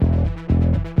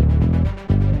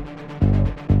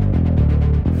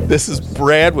This is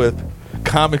Brad with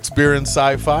Comics, Beer, and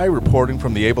Sci-Fi reporting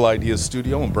from the Able Ideas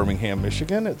studio in Birmingham,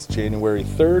 Michigan. It's January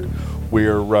 3rd.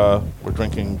 We're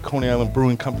drinking Coney Island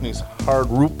Brewing Company's hard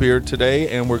root beer today,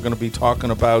 and we're going to be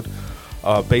talking about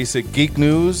basic geek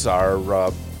news,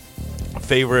 our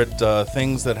favorite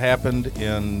things that happened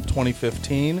in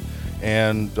 2015.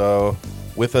 And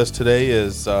with us today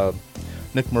is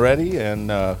Nick Moretti and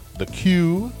the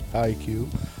Q. Hi, Q.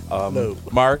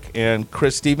 Mark and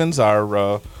Chris Stevens,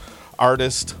 our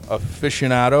artist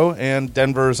aficionado, and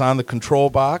Denver's on the control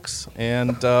box.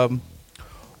 And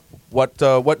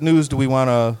what news do we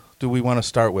want to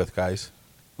start with, guys?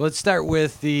 Let's start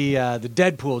with the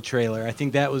Deadpool trailer. I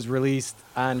think that was released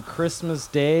on Christmas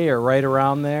Day or right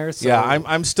around there. So. Yeah,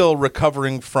 I'm still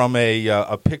recovering from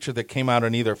a picture that came out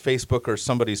on either Facebook or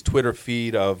somebody's Twitter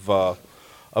feed of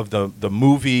the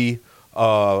movie.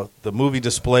 The movie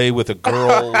display with a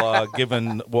girl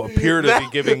giving what appered to be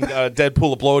giving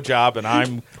Deadpool a blowjob,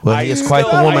 and he is quite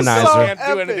the womanizer. I can't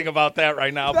do anything about that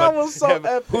right now. That was so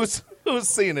epic. Who's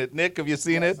seen it? Nick, have you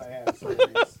seen it?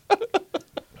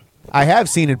 I have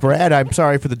seen it, Brad. I'm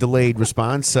sorry for the delayed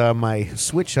response. My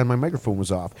switch on my microphone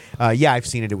was off. Yeah, I've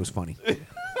seen it. It was funny.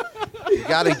 You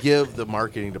got to give the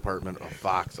marketing department of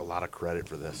Fox a lot of credit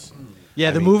for this.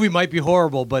 Yeah, the movie might be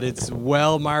horrible, but it's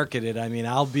well marketed. I mean,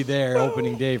 I'll be there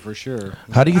opening day for sure.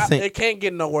 How do you think? It can't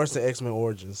get no worse than X-Men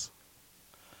Origins.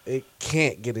 It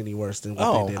can't get any worse than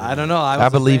what they did. I don't know. I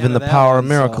believe in the power of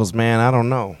miracles, man. I don't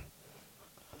know.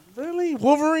 Really?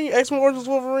 Wolverine? X-Men Origins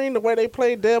Wolverine? The way they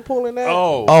played Deadpool in that?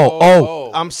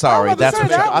 Oh! I'm sorry. I was about to That's say what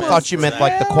that I was- thought you meant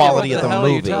like the quality of the hell are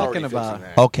you movie. talking about?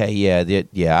 Okay,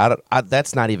 yeah.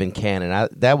 That's not even canon.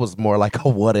 That was more like a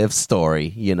what if story.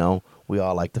 You know, we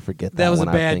all like to forget that. That was a one,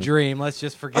 I bad think. dream. Let's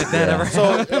just forget that ever.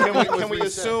 So can we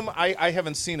assume? I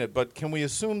haven't seen it, but can we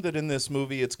assume that in this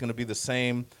movie it's going to be the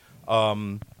same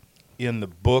in the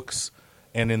books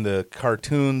and in the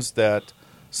cartoons, that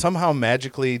somehow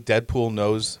magically Deadpool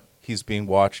knows he's being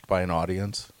watched by an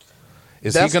audience?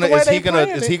 Is he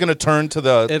gonna turn to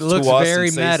the It looks to us very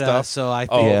and say meta, stuff? so I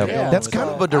think Oh, Yeah, okay. that's kind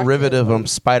of a derivative of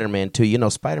Spider-Man too. You know,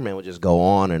 Spider-Man would just go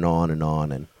on and on and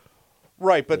on and.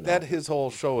 Right, but that his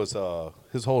whole show is a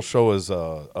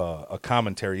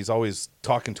commentary. He's always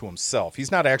talking to himself.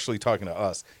 He's not actually talking to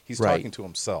us. He's Right. talking to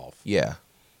himself. Yeah.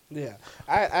 Yeah.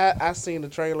 I seen the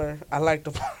trailer. I like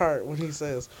the part when he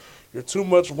says, "You're too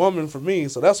much woman for me,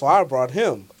 so that's why I brought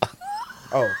him."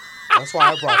 Oh, that's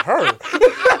why I brought her.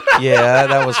 Yeah,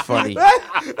 that was funny. And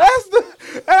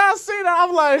I seen that.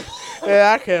 I'm like,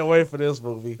 yeah, I can't wait for this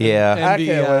movie. Yeah. I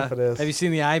can't wait for this. Have you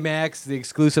seen the IMAX, the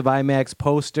exclusive IMAX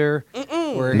poster?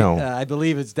 Where No. I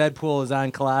believe it's Deadpool is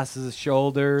on Colossus'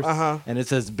 shoulders, Uh-huh. and it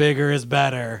says "bigger is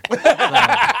better."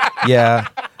 Yeah.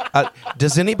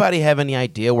 Does anybody have any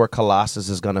idea where Colossus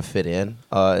is going to fit in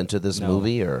into this No.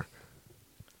 movie? Or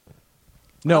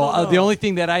No, the only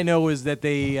thing that I know is that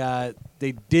they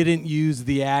didn't use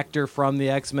the actor from the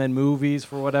X-Men movies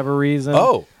for whatever reason.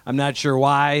 Oh. I'm not sure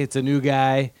why. It's a new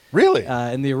guy. Really?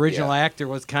 And the original actor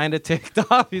was kind of ticked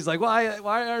off. He's like, why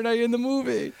aren't I in the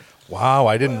movie? Wow,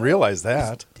 I didn't realize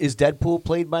that. Is Deadpool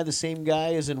played by the same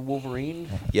guy as in Wolverine?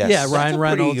 yes. Yeah, That's Ryan a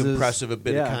Reynolds pretty is- impressive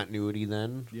bit yeah. of continuity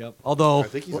then. Yep. Although I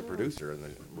think he's a producer in the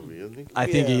movie, isn't he? I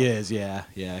think he Yeah. is, yeah.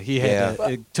 He had Yeah. to,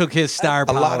 it took his star A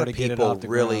power lot of to get it people off the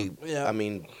really. ground. Yeah. I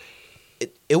mean,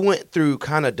 it went through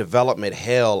kind of development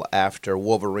hell after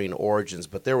Wolverine Origins,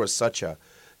 but there was such a,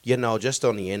 just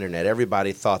on the internet,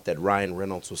 everybody thought that Ryan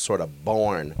Reynolds was sort of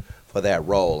born for that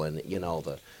role, and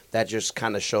that just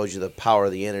kind of shows you the power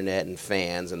of the internet and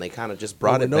fans, and they kind of just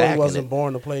brought it no, back. he and wasn't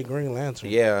born to play Green Lantern.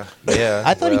 Yeah.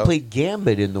 I thought he well, played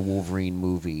Gambit in the Wolverine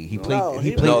movie. He played. No, he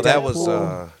he played. No, that Deadpool?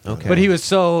 was. Okay. But he was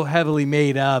so heavily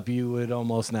made up, you would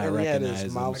almost not And he had his recognize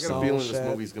him. mouth I got So a feeling this sad.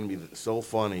 movie's going to be so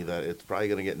funny that it's probably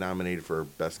going to get nominated for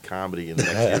Best Comedy in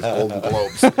next year's Golden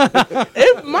Globes.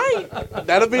 It might.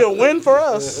 That'll be a win for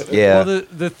us. Yeah. Well,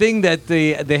 the thing that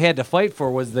they had to fight for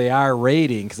was the R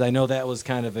rating, because I know that was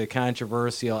kind of a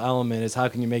controversial element, is how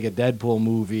can you make a Deadpool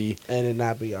movie? And it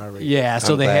not be R-rated. Yeah,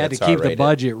 so I'm they glad had to it's keep the R-rated.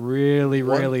 budget really,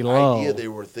 really One low. idea they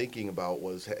were thinking about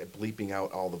was bleeping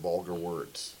out all the vulgar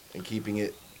words and keeping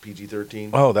it PG-13.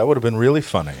 Oh, that would have been really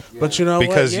funny. But you know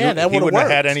Because what? Yeah, that he would wouldn't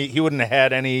have have had any. He wouldn't have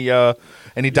had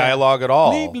any dialogue at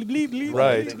all. Bleep, bleep, bleep, bleep,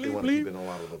 Right. I think they want to keep in a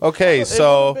lot of the Okay,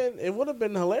 so It would have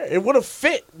been hilarious. It would have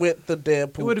fit with the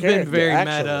Deadpool It would have been character, very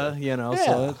actually. meta, Yeah.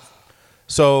 so it's,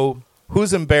 so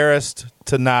who's embarrassed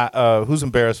to not? Who's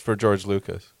embarrassed for George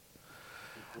Lucas?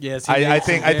 Yes, he I made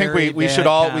think some we very should bad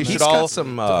all comments. He's hold got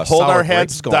some, our sour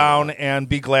heads grapes going down on. and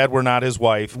be glad we're not his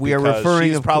wife. We are because referring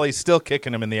she's of- probably still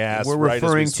kicking him in the ass. We're right as we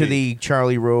referring to speak. the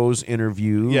Charlie Rose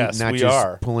interview. Yes, not we just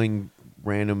are. pulling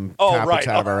random Oh, topics right.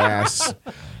 out of our ass.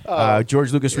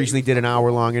 George Lucas recently did an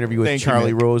hour-long interview with Thank you,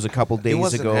 Charlie Nick. Rose a couple days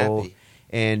wasn't ago. happy.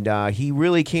 And he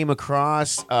really came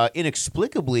across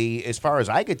inexplicably, as far as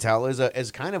I could tell,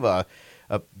 as kind of a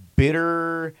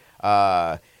bitter,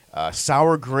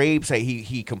 sour grapes.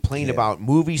 He complained about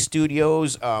movie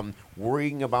studios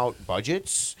worrying about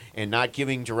budgets and not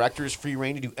giving directors free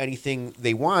reign to do anything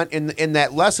they want. And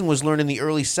that lesson was learned in the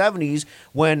early 70s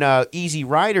when Easy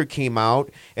Rider came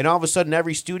out, and all of a sudden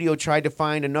every studio tried to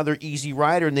find another Easy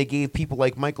Rider, and they gave people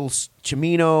like Michael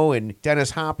Cimino and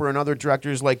Dennis Hopper and other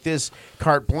directors like this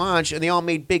carte blanche, and they all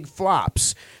made big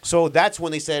flops. So that's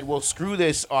when they said, well, screw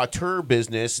this auteur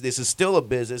business. This is still a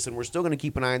business, and we're still going to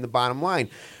keep an eye on the bottom line.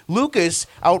 Lucas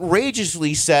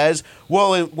outrageously says,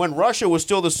 well, when Russia was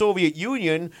still the Soviet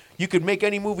Union, you could make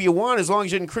any movie you want as long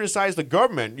as you didn't criticize the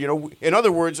government. You know, in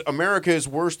other words, America is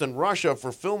worse than Russia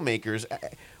for filmmakers.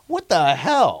 What the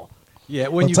hell? Yeah,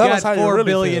 when Well, you tell got us how you $4 really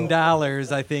billion,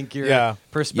 feel. I think your Yeah.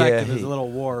 perspective Yeah, is a little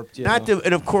warped. You Not know? to,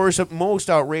 and of course, most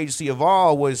outrageously of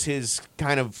all was his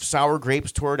kind of sour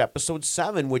grapes toward Episode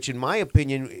 7, which, in my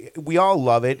opinion, we all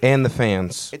love it. And the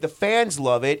fans. The fans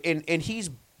love it, and he's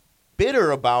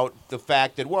bitter about the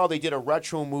fact that, well, they did a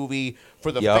retro movie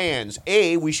for the Yep. fans.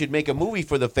 A, we should make a movie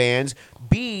for the fans.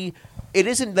 B, it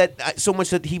isn't that so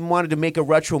much that he wanted to make a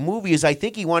retro movie as I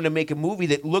think he wanted to make a movie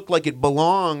that looked like it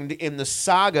belonged in the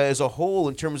saga as a whole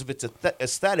in terms of its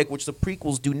aesthetic, which the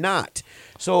prequels do not.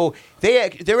 So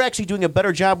they're actually doing a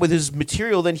better job with his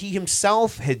material than he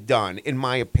himself had done, in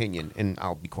my opinion. And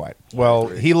I'll be quiet. Well,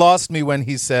 he lost me when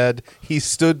he said he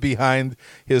stood behind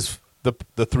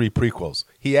the three prequels.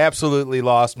 He absolutely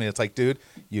lost me. It's like, dude,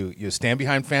 you stand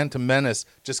behind Phantom Menace,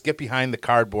 just get behind the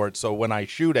cardboard so when I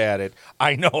shoot at it,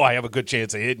 I know I have a good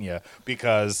chance of hitting you,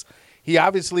 because he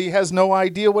obviously has no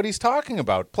idea what he's talking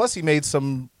about. Plus, he made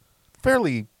some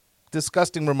fairly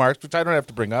disgusting remarks, which I don't have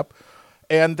to bring up.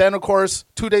 And then, of course,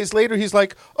 2 days later, he's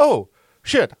like, oh,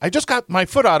 shit, I just got my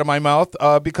foot out of my mouth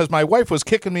because my wife was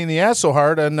kicking me in the ass so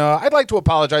hard, and I'd like to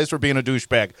apologize for being a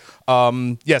douchebag.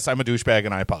 Yes, I'm a douchebag,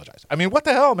 and I apologize. I mean, what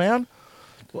the hell, man?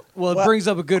 Well, it brings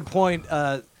up a good point.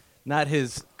 Not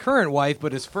his current wife,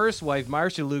 but his first wife,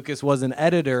 Marcia Lucas, was an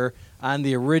editor on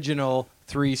the original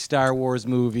 3 Star Wars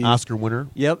movies. Oscar winner.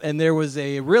 Yep, and there was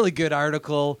a really good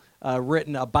article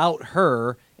written about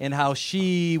her and how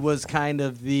she was kind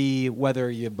of the, whether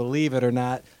you believe it or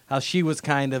not, how she was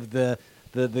kind of the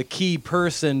key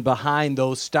person behind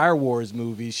those Star Wars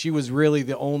movies. She was really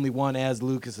the only one, as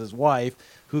Lucas's wife,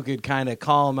 who could kind of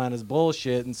call him on his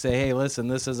bullshit and say, hey, listen,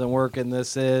 this isn't working,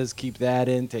 this is, keep that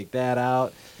in, take that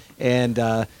out. And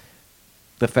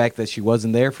the fact that she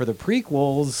wasn't there for the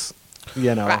prequels,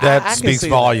 you know. That I can speaks see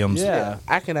volumes. Yeah.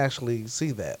 I can actually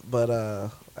see that, but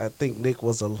I think Nick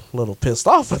was a little pissed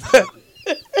off at that.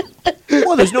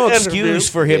 Well, there's no Interview. excuse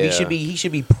for him. Yeah. He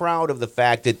should be proud of the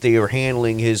fact that they are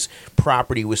handling his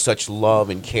property with such love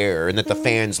and care, and that the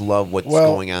fans love what's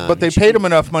going on. But they paid him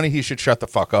enough money, he should shut the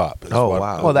fuck up. is Oh, what-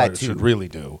 wow. Well, what that it too. should really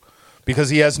do.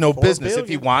 Because he has no business. If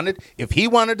he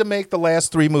wanted to make the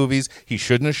last 3 movies, he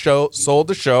shouldn't have sold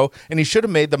the show, and he should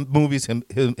have made the movies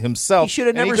himself. He should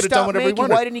have and never could have done stopped whatever he making.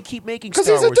 wanted. Why didn't he keep making? 'Cause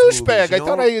Star he's a Wars douchebag. movies, I you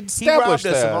thought know? I had He robbed established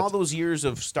us of that. all those years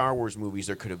of Star Wars movies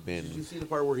there could have Did you been. see the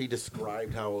part where he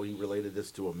described how he related this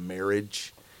to a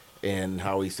marriage, and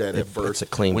how he said at first, a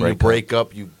clean when you breakup. break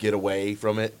up, you get away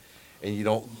from it, and you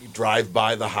don't drive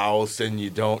by the house, and you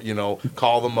don't,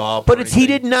 call them up. But or he anything.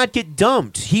 did not get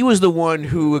dumped. He was the one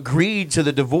who agreed to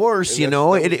the divorce. And You that know,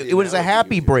 was it, the it was a analogy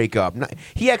happy he was breakup.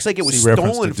 He acts like it was See,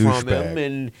 reference stolen to from douchebag.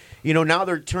 him, and now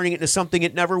they're turning it into something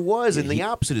it never was, and the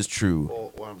opposite is true.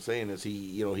 Well, what I'm saying is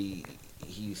he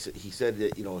said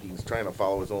that he was trying to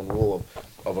follow his own rule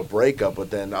of a breakup,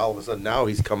 but then all of a sudden now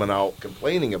he's coming out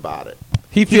complaining about it.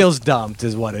 He feels dumped,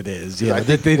 is what it is. Yeah, I that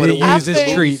think they what didn't it was- use his I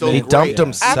think- treatment. He dumped I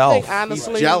himself. think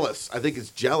honestly, He's jealous. I think it's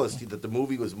jealousy that the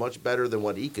movie was much better than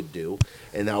what he could do,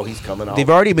 and now he's coming out. They've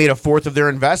already made a fourth of their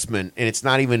investment, and it's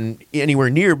not even anywhere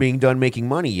near being done making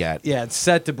money yet. Yeah, it's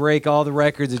set to break all the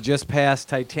records. It just passed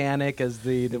Titanic as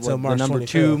the March number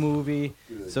 2 25th. movie.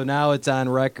 So now it's on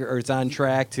record, or it's on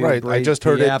track to Right. break I just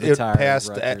heard the it Avatar passed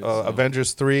records, so.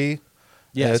 Avengers 3.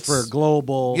 Yes, it's- for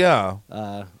global. Yeah.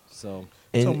 So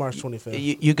until And March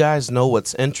 25th. you guys know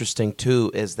what's interesting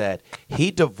too is that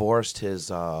he divorced his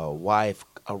wife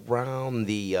around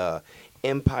the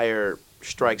Empire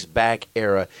Strikes Back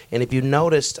era, and if you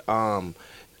noticed,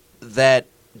 that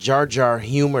Jar Jar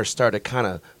humor started kind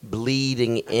of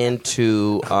bleeding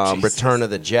into Return of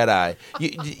the Jedi.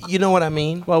 You know what I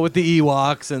mean? well, with the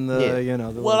Ewoks and the Yeah.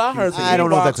 the Well, I little heard cute- I don't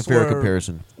know if that's a fair Ewoks were-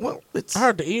 comparison. Well, it's I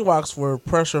heard the Ewoks were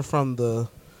pressure from the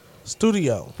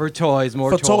studio. for toys,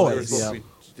 more For toys. toys. Yeah.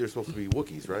 they're supposed to be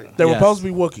Wookiees, right? They were Yes. supposed to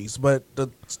be Wookiees, but the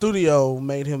studio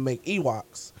made him make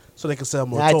Ewoks so they could sell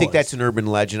more I toys. think that's an urban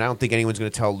legend. I don't think anyone's going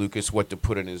to tell Lucas what to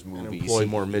put in his And movies. employ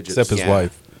more midgets. Except his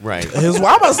wife. Right. I'm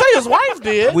about to say his wife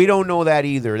did. We don't know that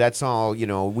either. That's all,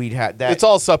 we'd have that. It's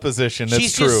all supposition. It's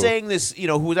She's true. just saying this,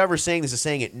 whoever's saying this is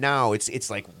saying it now. It's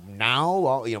like now,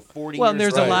 40 Well, years and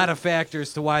there's right. a lot of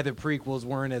factors to why the prequels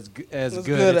weren't as good. As It's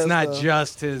good as not the-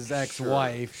 just his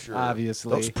ex-wife, sure.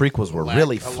 obviously. Those prequels were A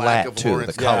really lack flat of too.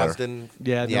 Lawrence The color. Kasdan.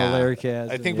 yeah, Yeah. no Larry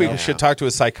Kasdan. I think yeah. we should talk to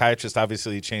a psychiatrist.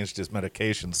 Obviously, he changed his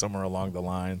medication somewhere along the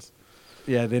lines.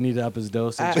 Yeah, they need to up his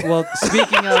dosage. Well,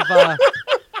 speaking of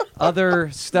other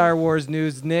Star Wars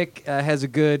news, Nick has a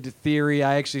good theory.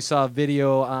 I actually saw a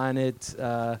video on it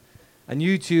on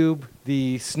YouTube.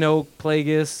 The Snoke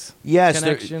Plagueis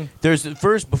connection. There's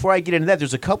first before I get into that.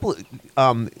 There's a couple.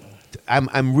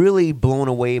 I'm really blown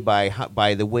away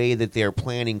by the way that they're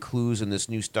planting clues in this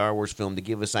new Star Wars film to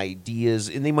give us ideas,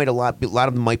 and they might a lot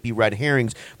of them might be red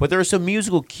herrings, but there are some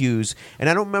musical cues. And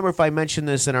I don't remember if I mentioned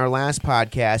this in our last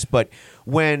podcast, but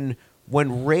when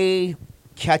Rey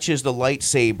catches the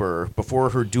lightsaber before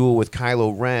her duel with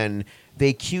Kylo Ren,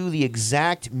 they cue the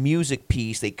exact music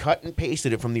piece. They cut and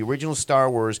pasted it from the original Star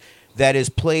Wars that is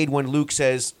played when Luke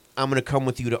says, I'm going to come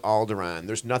with you to Alderaan.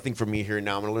 There's nothing for me here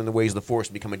now. I'm going to learn the ways of the Force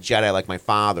and become a Jedi like my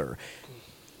father.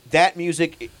 That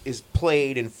music is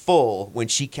played in full when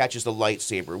she catches the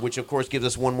lightsaber, which, of course, gives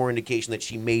us one more indication that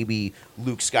she may be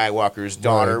Luke Skywalker's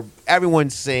daughter. Right.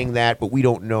 Everyone's saying that, but we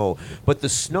don't know. But the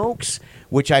Snokes,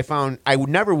 which I found,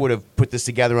 never would have put this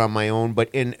together on my own, but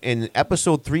in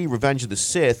Episode 3, Revenge of the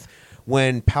Sith,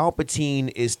 when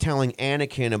Palpatine is telling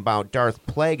Anakin about Darth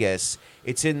Plagueis,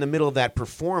 it's in the middle of that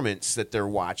performance that they're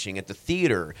watching at the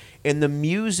theater. And the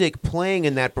music playing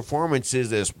in that performance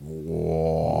is this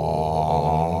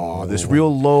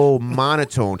real low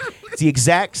monotone. It's the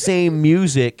exact same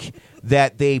music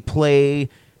that they play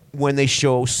when they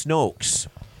show Snokes.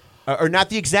 Or not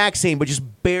the exact same, but just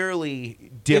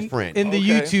barely different. In the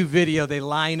Okay. YouTube video, they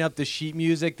line up the sheet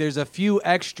music. There's a few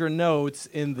extra notes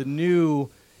in the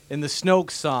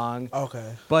Snoke song,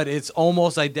 Okay. but it's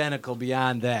almost identical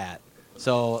beyond that.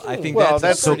 So I think Well,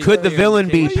 that's So a pretty could the clear villain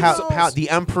be indication. the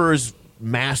Emperor's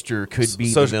master? Could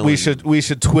be So the villain. we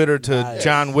should Twitter to Nice.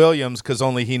 John Williams because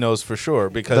only he knows for sure.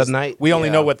 Because The night- we only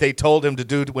yeah. know what they told him to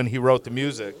do when he wrote the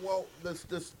music. Well,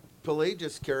 this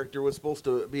Pelagius character was supposed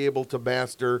to be able to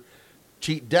master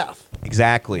cheat death.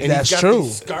 Exactly. And That's he's got true.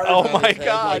 these scars Oh on my his head,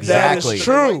 God, like that is lightsaber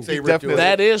true. to it. Definitely-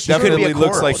 That is true. Definitely Could be a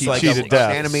looks like corpse, he cheated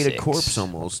death. Animated corpse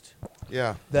almost.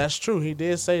 Yeah. That's true. He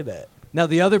did say that. Now,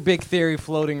 the other big theory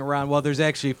floating around, well, there's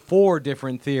actually 4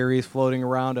 different theories floating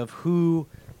around of who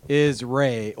is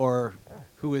Rey or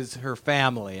who is her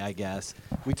family, I guess.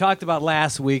 We talked about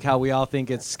last week how we all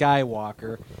think it's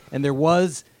Skywalker, and there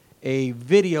was a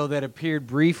video that appeared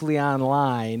briefly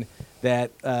online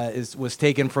that was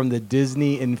taken from the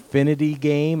Disney Infinity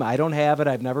game. I don't have it.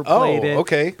 I've never played it.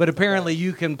 okay. But apparently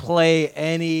you can play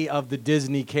any of the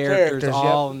Disney characters Characters,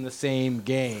 all in the same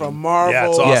game. From Marvel. Yeah,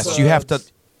 it's awesome. Yes, you have to.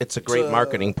 It's a great to-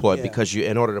 marketing ploy yeah. because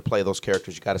in order to play those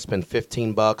characters, you got to spend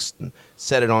 $15 and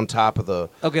set it on top of the.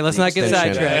 Okay, let's the not get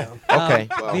extension.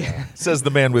 sidetracked. Okay. Says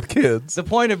the man with kids. The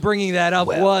point of bringing that up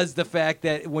Well. was the fact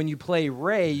that when you play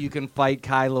Rey, you can fight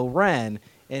Kylo Ren.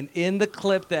 And in the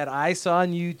clip that I saw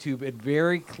on YouTube, it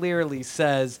very clearly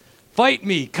says, "Fight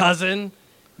me, cousin."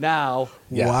 Now,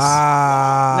 Yes.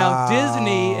 Wow. now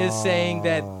Disney is saying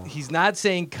that he's not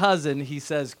saying cousin, he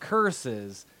says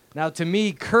curses. Now, to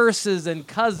me, curses and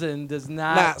cousin does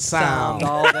not sound.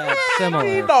 all that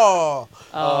similar. No.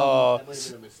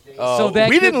 So that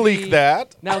we could didn't leak be-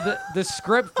 that. Now, the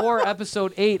script for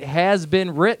episode 8 has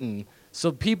been written,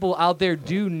 so people out there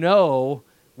do know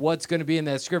what's going to be in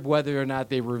that script. Whether or not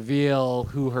they reveal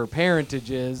who her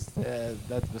parentage is,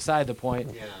 that's beside the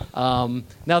point.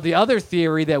 Now, the other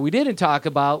theory that we didn't talk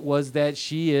about was that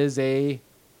she is a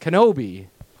Kenobi.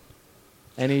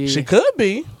 She could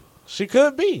be. She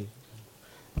could be.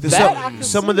 That I can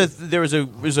Some see. of the there was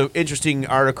an interesting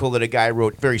article that a guy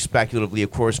wrote, very speculatively,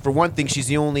 of course. For one thing, she's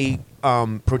the only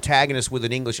protagonist with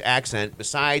an English accent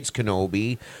besides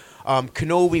Kenobi.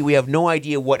 Kenobi, we have no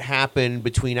idea what happened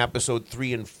between episode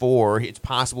 3 and 4. It's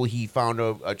possible he found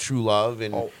a true love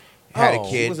and had a He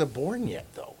kid. wasn't born yet,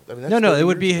 though. I mean, that's No, still it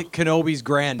would years be Kenobi's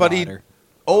granddaughter.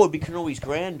 Oh, it'd be Kenobi's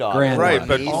granddaughter. Granddaughter. Right,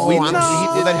 but Oh, we I'm-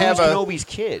 know he that have a Kenobi's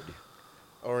kid.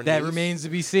 Or That niece. remains to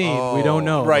be seen. We don't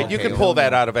know. right. You Okay, can pull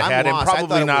that out of a I'm hat, and lost. I probably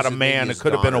thought it not was a his man. baby's It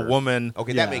could have been a daughter. woman.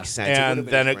 Okay, Yeah. that makes sense. And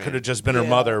then it could have just been her Yeah.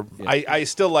 mother. Yeah. I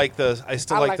still like the I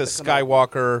the like the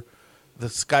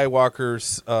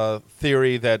Skywalker's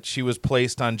theory that she was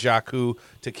placed on Jakku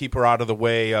to keep her out of the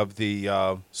way of the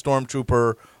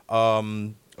stormtrooper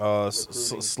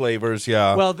slavers.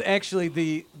 Yeah. Well, actually,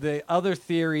 the other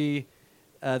theory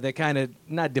that kind of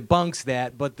not debunks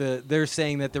that, but they're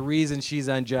saying that the reason she's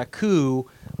on Jakku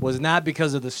was not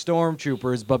because of the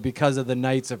stormtroopers, but because of the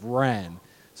Knights of Ren.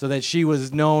 So that she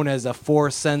was known as a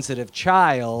Force-sensitive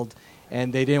child,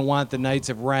 and they didn't want the Knights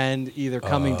of Ren either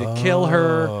coming to kill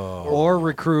her or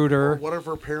recruit her. Or what if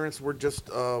her parents were just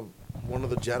one of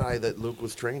the Jedi that Luke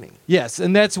was training? Yes,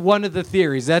 and that's one of the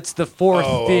theories. That's the fourth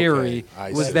theory,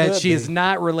 I was see. that Could she be. is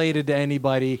not related to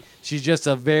anybody. She's just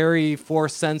a very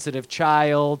Force-sensitive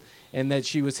child, and that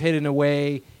she was hidden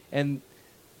away. And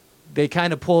they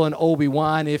kind of pull an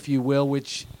Obi-Wan, if you will,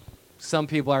 which some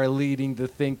people are leading to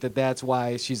think that that's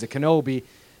why she's a Kenobi.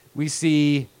 We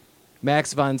see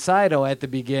Max von Sydow at the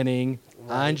beginning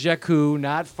on Jakku,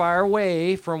 not far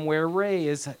away from where Rey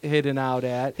is hidden out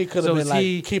at. He could have So been is like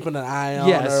he- keeping an eye on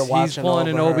Yes, her, he's watching pulling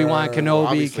an over Obi-Wan her. Kenobi.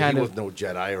 Obviously, kind he of- was no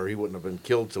Jedi, or he wouldn't have been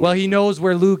killed. So Well, he knows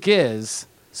where Luke is,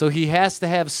 so he has to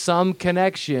have some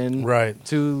connection Right.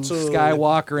 to To-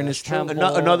 Skywalker and his that's true.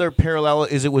 temple. Another parallel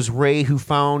is it was Rey who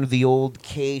found the old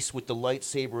case with the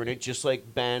lightsaber in it, just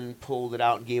like Ben pulled it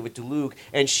out and gave it to Luke,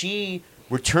 and she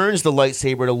returns the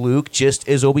lightsaber to Luke just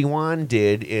as Obi-Wan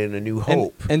did in A New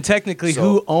Hope. And technically, So-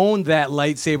 who owned that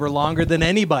lightsaber longer than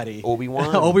anybody?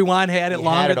 Obi-Wan. Obi-Wan had it He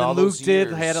longer had it than all Luke those did,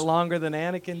 years. had it longer than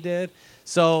Anakin did.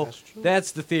 So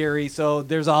that's the theory. So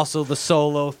there's also the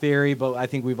Solo theory, but I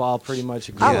think we've all pretty much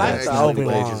agreed. I on like that. the Obi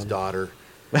Obi-Wan. His daughter.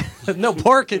 No,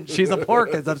 Porkins. She's a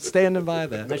Porkins. I'm standing by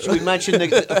that. Now, should we mention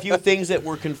a few things that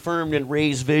were confirmed in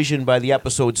Rey's vision by the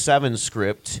Episode 7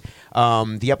 script?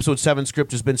 The Episode 7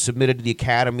 script has been submitted to the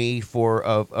Academy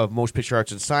of Motion Picture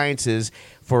Arts and Sciences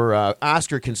for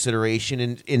Oscar consideration,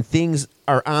 and things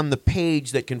are on the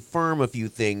page that confirm a few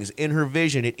things. In her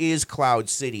vision, it is Cloud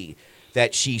City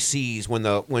that she sees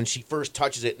when she first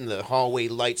touches it and the hallway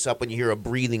lights up and you hear a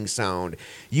breathing sound.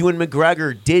 Ewan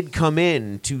McGregor did come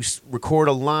in to record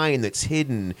a line that's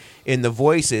hidden in the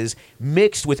voices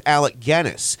mixed with Alec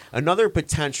Guinness. Another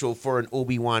potential for an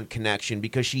Obi-Wan connection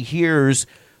because she hears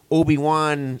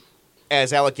Obi-Wan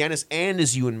as Alec Guinness and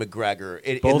as Ewan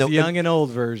McGregor. Both young and old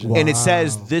versions. And it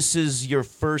says, "This is your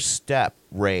first step,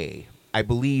 Rey." I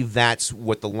believe that's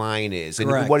what the line is. And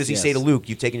Correct, what does he say yes. to Luke?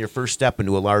 You've taken your first step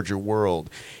into a larger world.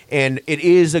 And it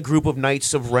is a group of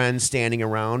Knights of Ren standing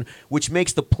around, which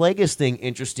makes the Plagueis thing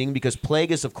interesting because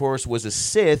Plagueis, of course, was a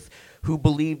Sith who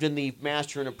believed in the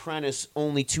Master and Apprentice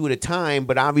only two at a time.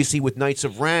 But obviously with Knights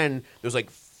of Ren, there's like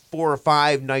 4 or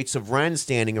 5 Knights of Ren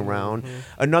standing around.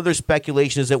 Another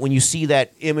speculation is that when you see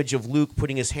that image of Luke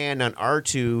putting his hand on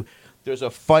R2, there's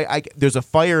a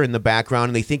fire in the background,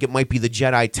 and they think it might be the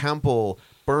Jedi Temple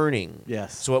burning.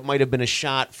 Yes. So it might have been a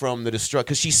shot from the destruct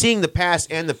because she's seeing the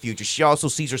past and the future. She also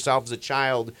sees herself as a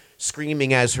child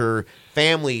screaming as her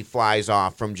family flies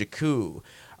off from Jakku.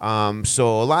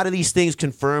 So a lot of these things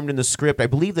confirmed in the script. I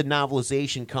believe the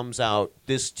novelization comes out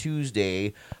this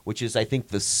Tuesday, which is I think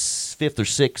the 5th or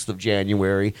 6th of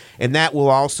January, and that will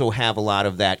also have a lot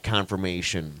of that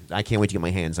confirmation. I can't wait to get my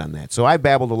hands on that. So I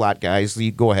babbled a lot, guys.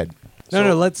 Go ahead.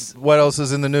 No, let's. What else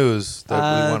is in the news that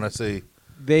we want to see?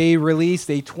 They released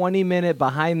a 20-minute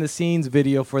behind-the-scenes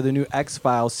video for the new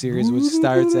X-Files series, which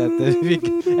starts at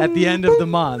the end of the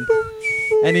month.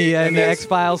 Any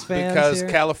X-Files fans Because here?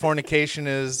 Californication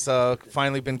has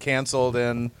finally been canceled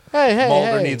and Hey,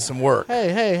 Mulder hey. needs some work.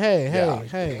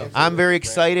 Hey. I'm very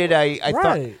excited. I thought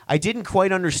Right. I didn't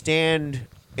quite understand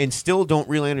and still don't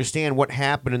really understand what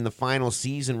happened in the final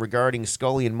season regarding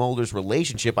Scully and Mulder's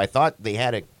relationship. I thought they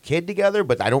had a kid together,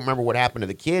 but I don't remember what happened to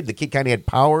the kid. The kid kind of had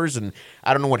powers, and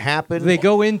I don't know what happened. They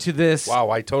go into this.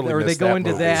 Wow, I totally Or they missed go that into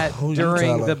movie. that Who you during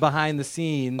telling? the behind the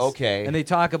scenes. Okay. And they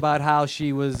talk about how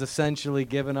she was essentially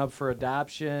given up for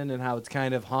adoption and how it's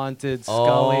kind of haunted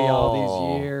Scully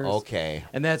all these years. Okay.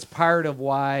 And that's part of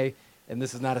why, and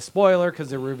this is not a spoiler because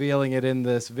they're revealing it in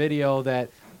this video, that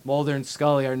Mulder and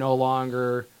Scully are no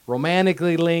longer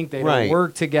romantically linked. They Right. don't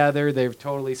work together. They've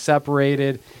totally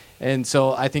separated. And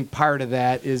so I think part of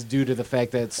that is due to the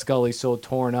fact that Scully's so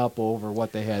torn up over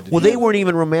what they had to Well, do. they weren't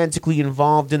even romantically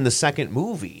involved in the second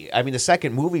movie. I mean, the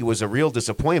second movie was a real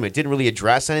disappointment. It didn't really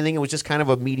address anything. It was just kind of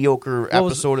a mediocre Well, it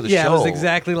was- episode of the yeah, show. it was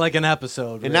exactly like an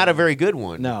episode. and not a very good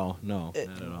one. No, not at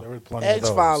all. There were plenty of those.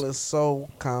 X-File is so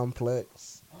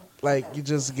complex. Like, you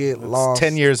just get lost.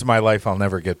 10 years of my life I'll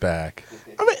never get back.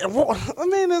 I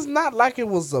mean, it's not like it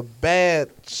was a bad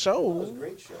show. It was a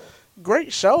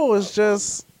great show. It's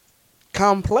just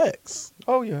complex.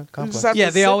 Oh, yeah. You just have Yeah,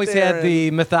 to they sit always there had and-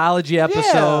 the mythology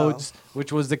episodes,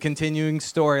 which was the continuing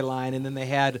storyline, and then they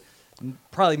had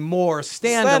probably more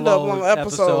Stand-alone standalone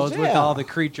episodes, episodes with yeah. all the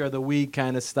creature of the week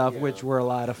kind of stuff, which were a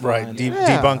lot of fun. Right,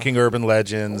 Yeah. debunking urban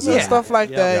legends. and Yeah. stuff like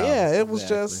Yeah. that. Yeah. Yeah, it was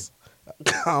Exactly. just a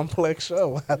complex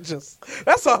show.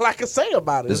 That's all I can say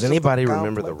about it. Does It's just a anybody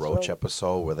remember the complex roach show.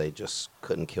 episode where they just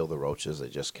couldn't kill the roaches? They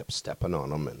just kept stepping on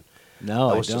them, and No,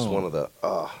 that I was just don't. one of the.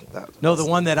 No, the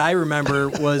one that I remember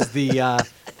was the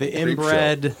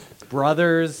inbred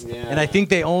brothers, and I think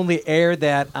they only aired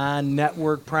that on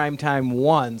network primetime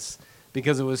once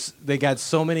because they got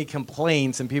so many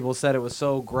complaints and people said it was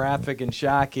so graphic and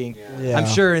shocking. Yeah. I'm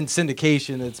sure in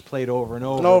syndication it's played over and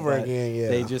over. And over but again, yeah.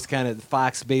 They just kind of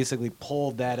Fox basically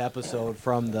pulled that episode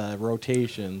from the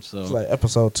rotation. So It's like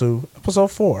episode 2, episode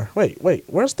 4. Wait,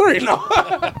 where's 3? No.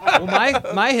 well,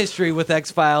 my history with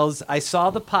X-Files, I saw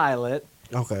the pilot.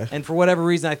 Okay. And for whatever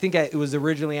reason, I think it was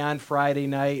originally on Friday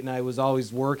night, and I was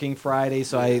always working Friday,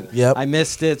 so Yep. I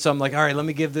missed it. So I'm like, all right, let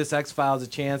me give this X-Files a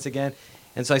chance again.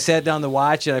 And so I sat down to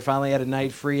watch it. I finally had a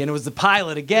night free, and it was the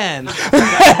pilot again. So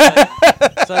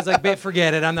I was like,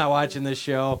 forget it. I'm not watching this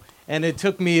show. And it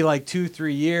took me like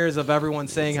 2-3 years of everyone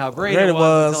saying how great it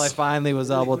was until I finally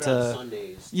was able to.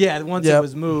 Yeah, once Yep. it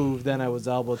was moved, then I was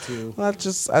able to. I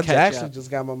Catch actually up. just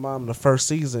got my mom the first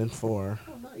season for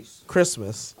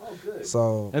Christmas. Oh, good.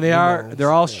 So And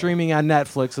they're all streaming on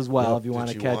Netflix as well if you want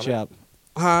to you catch want it? up.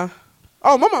 Huh?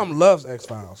 Oh, my mom loves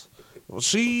X-Files. Well,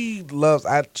 she loves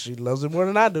it more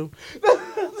than I do.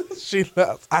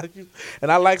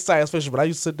 And I like science fiction, but I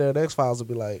used to sit there at X-Files and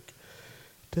be like,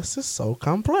 this is so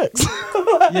complex.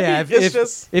 Yeah,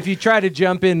 if you try to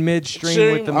jump in midstream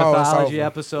with the Stream? Oh, it's mythology over.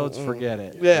 episodes, forget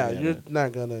it. Yeah, Forget you're it.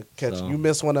 not gonna catch So. it. You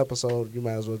miss one episode, you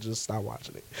might as well just stop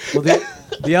watching it. Well,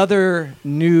 the other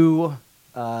new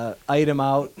item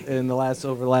out over the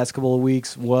last couple of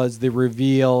weeks was the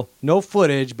reveal, no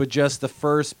footage, but just the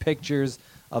first pictures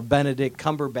of Benedict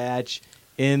Cumberbatch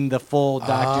in the full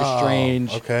Doctor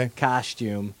Strange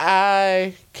costume.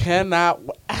 I cannot,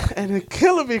 and it's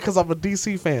killing me because I'm a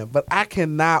DC fan, but I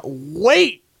cannot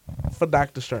wait for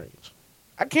Doctor Strange.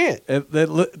 I can't.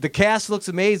 The cast looks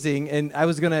amazing, and I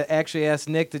was going to actually ask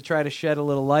Nick to try to shed a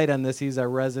little light on this. He's our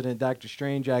resident Doctor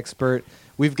Strange expert.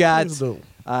 We've got Please do.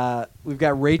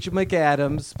 Rachel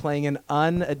McAdams playing an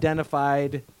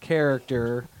unidentified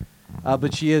character,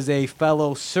 but she is a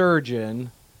fellow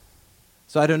surgeon.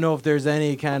 So I don't know if there's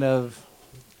any kind of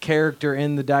character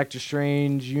in the Doctor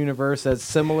Strange universe that's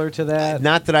similar to that.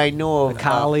 Not that I know A of.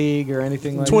 colleague or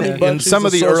anything like 20 that. bucks. In She's some a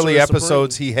of the early sorcerer supreme.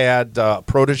 episodes, he had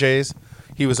proteges.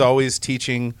 He was always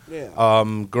teaching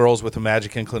girls with a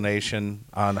magic inclination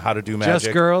on how to do magic.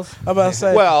 Just girls? I'm about to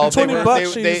say, Well, $20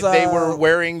 bucks. they she's, were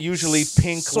wearing usually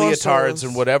pink sorcerers. leotards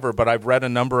and whatever, but I've read a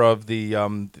number of the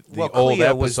old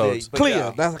Clea was episodes. but, Clea.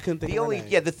 I couldn't think the of only her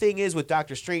name. the thing is with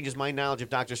Doctor Strange is my knowledge of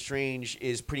Doctor Strange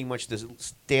is pretty much the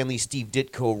Stanley Steve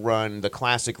Ditko run, the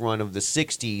classic run of the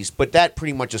 '60s, but that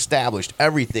pretty much established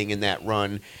everything in that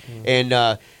run,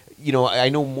 and. I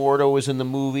know Mordo is in the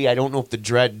movie. I don't know if the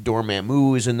Dread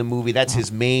Dormammu is in the movie. That's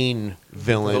his main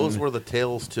villain. Those were the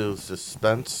Tales to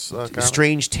Suspense comics?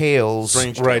 Strange Tales.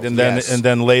 Strange Right, and then Yes. and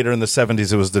then later in the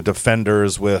 '70s, it was the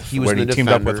Defenders with He was where in he the teamed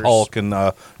up with Defenders. Hulk and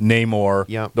Namor.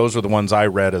 Yep. Those were the ones I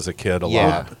read as a kid a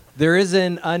lot. There is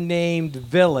an unnamed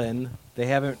villain. They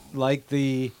haven't, like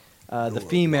the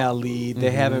female lead,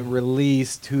 they haven't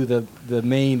released who the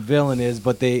main villain is,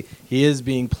 but he is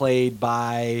being played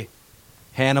by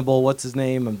Hannibal. What's his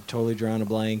name? I'm totally drawing a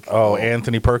blank. Oh,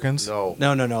 Anthony Perkins. No.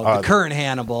 No, the current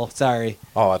Hannibal. Sorry.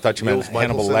 Oh, I thought you meant Nils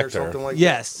Hannibal Michelson or Lecter. something like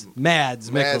Yes, Mads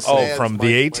Mads- Mikkelsen. Oh, Mads from the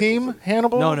Mike- A Team,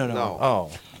 Hannibal. No. No. Oh,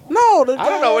 No, I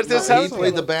don't know what this that. He has.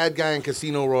 played the bad guy in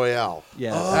Casino Royale.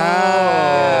 Yes.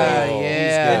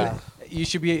 yeah. You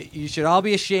should all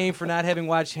be ashamed for not having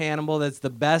watched Hannibal. That's the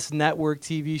best network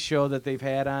TV show that they've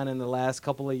had on in the last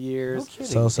couple of years.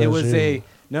 So It says was you.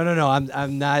 no.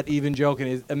 I'm not even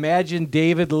joking. Imagine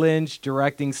David Lynch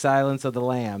directing Silence of the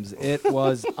Lambs. It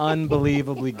was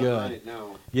unbelievably good.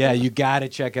 Yeah, you got to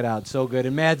check it out. So good.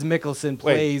 And Mads Mikkelsen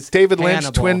plays Wait, David Lynch,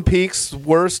 Hannibal. Twin Peaks,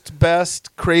 worst,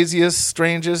 best, craziest,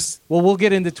 strangest. Well, we'll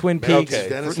get into Twin Peaks Okay.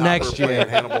 Dennis next Hopper playing year.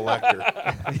 Hannibal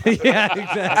Lecter.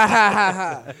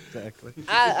 Yeah, exactly.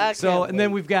 So, and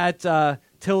then we've got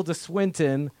Tilda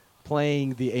Swinton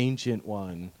playing the Ancient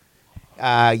One.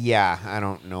 Yeah, I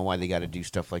don't know why they got to do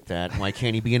stuff like that. Why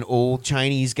can't he be an old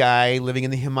Chinese guy living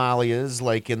in the Himalayas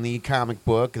like in the comic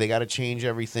book? They got to change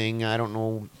everything. I don't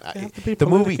know. They have to be The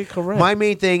movie, politically correct. my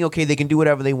main thing, okay, they can do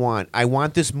whatever they want. I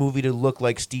want this movie to look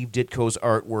like Steve Ditko's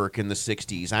artwork in the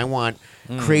 60s. I want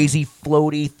crazy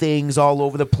floaty things all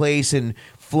over the place and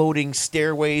floating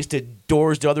stairways to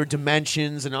doors to other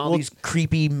dimensions and all these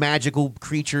creepy magical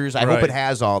creatures. I hope Right. it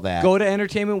has all that. Go to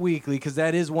Entertainment Weekly because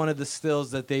that is one of the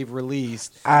stills that they've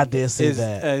released. I did see Is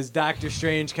that. Doctor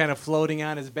Strange kind of floating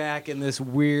on his back in this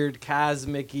weird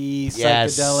cosmic-y,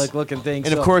 Yes. psychedelic-looking thing.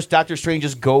 And of course, Doctor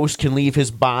Strange's ghost can leave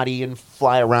his body and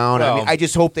fly around. I Well- mean, I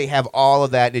just hope they have all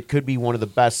of that. It could be one of the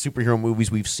best superhero movies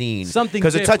we've seen. Something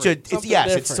because it's such a different.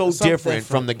 it's so Something different different.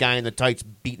 from the guy in the tights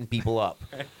beating people up.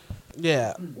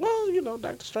 Yeah. Well,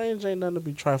 Doctor Strange ain't nothing to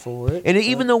be trifled with. And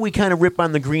even though we kind of rip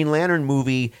on the Green Lantern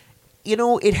movie,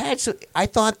 it had. I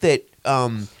thought that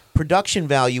production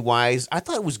value wise, I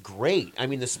thought it was great. I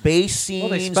mean, the space scenes.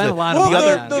 Well, they spent a lot of money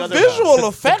Well, on the it. visual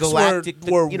effects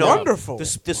were you know, wonderful. The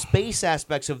space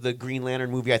aspects of the Green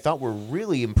Lantern movie, I thought were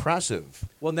really impressive.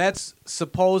 Well, that's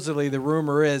supposedly the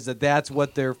rumor is that that's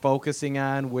what they're focusing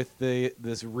on with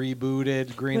this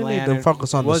rebooted Green They need to Lantern.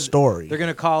 focus on the story. They're going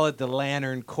to call it the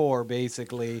Lantern Corps,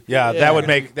 basically. Yeah, Yeah. that would They're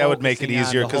make it focusing on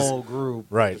easier the because whole group.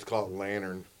 right. It's called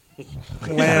Lantern.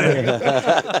 Lantern.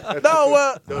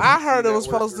 No, I heard it was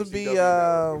supposed to be Do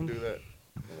that.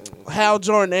 Hal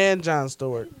Jordan and Jon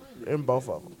Stewart in both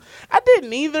of them. I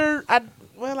didn't either.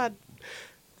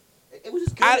 It was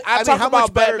just good. I mean, talk how about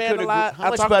much better Batman could a lot. How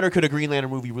much better could a Green Lantern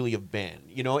movie really have been?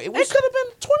 It It was. could have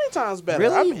been 20 times better.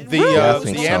 Really? I mean, The really. I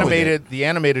think so. the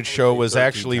animated show was 13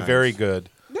 actually times. very good.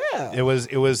 Yeah. It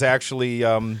was actually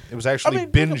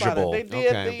think bingeable. about it. They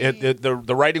did Okay.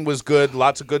 The writing was good,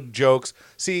 lots of good jokes.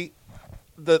 See,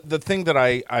 the thing that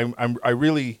I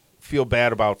really feel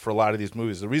bad about for a lot of these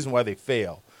movies, the reason why they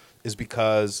fail is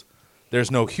because there's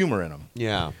no humor in them.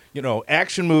 Yeah,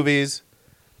 Action movies,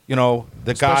 the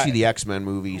especially guy, the X-Men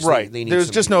movies. right? They need There's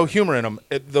some- just no humor in them.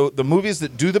 The movies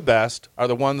that do the best are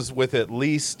the ones with at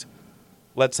least,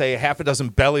 let's say, half a dozen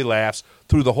belly laughs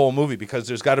through the whole movie, because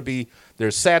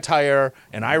there's satire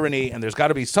and irony, and there's got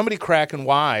to be somebody cracking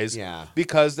wise. Yeah.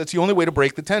 Because that's the only way to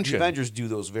break the The tension. Avengers do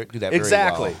that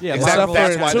Exactly. very well. Yeah, exactly. Marvel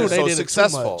That's in why two, they're they so did it too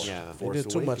successful. much. Yeah. They did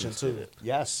too much into it.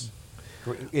 Yes,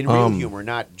 in real humor,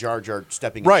 not Jar Jar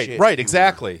stepping. in Right. shit. Right.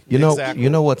 Exactly. You know, Exactly. you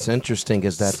know what's interesting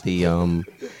is that the Y'all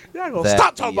gonna That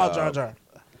stop talking the, about Jar Jar.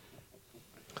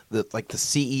 the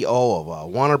CEO of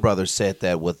Warner Brothers said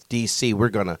that with DC we're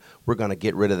gonna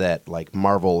get rid of that like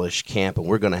Marvel-ish camp, and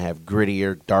we're gonna have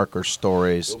grittier, darker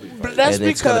stories, But that's and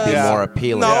it's gonna be because- more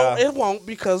appealing. No, Yeah. it won't,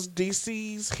 because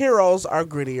DC's heroes are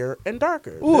grittier and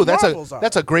darker. Ooh, than Marvel's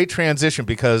that's a great transition,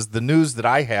 because the news that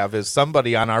I have is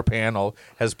somebody on our panel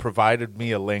has provided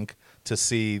me a link to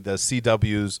see the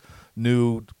CW's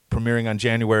new premiering on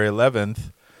January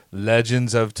 11th,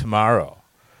 Legends of Tomorrow,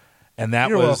 and that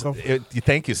You're was welcome.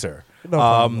 thank you, sir. No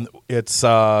problem. It's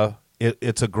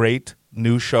a great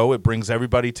new show. It brings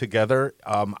everybody together.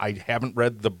 I haven't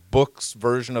read the book's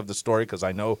version of the story because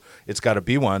I know it's got to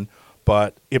be one,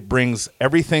 but it brings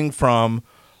everything from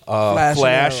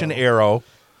Flash and Arrow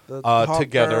The Hawk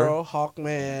together. Girl,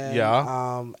 Hawkman,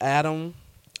 Yeah. Adam,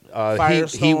 Heat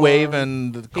Firestorm, Wave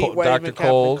and Heatwave Dr. and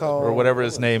Cold, Captain or Cold. whatever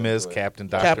his name is, Captain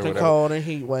Doctor. Captain whatever. Cold, and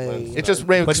Heatwave. It just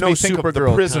But makes no me think of the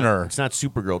Supergirl. Prisoner. It's not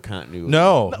Supergirl continuity.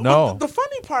 No. But the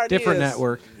funny part Different is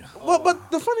network. Well,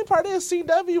 but the funny part is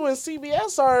CW and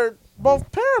CBS are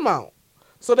both Paramount,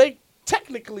 so they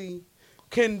technically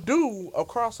can do a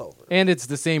crossover. And it's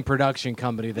the same production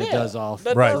company that Yeah, does all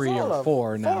that Right. does 3 all or of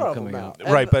 4 them. now 4 of coming them out.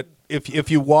 now. Right, but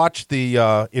if you watch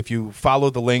if you follow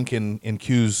the link in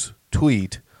Q's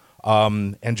tweet,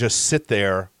 and just sit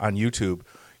there on YouTube,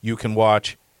 you can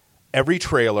watch every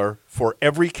trailer for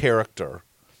every character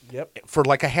Yep. for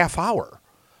like a half hour,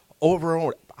 over and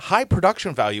over. High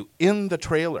production value in the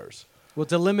trailers. Well,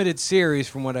 it's a limited series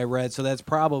from what I read, so that's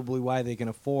probably why they can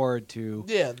afford to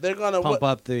Yeah, they're gonna pump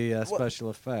up the special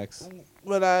effects.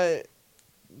 What I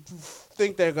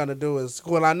think they're gonna do is,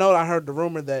 well, I heard the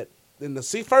rumor that in the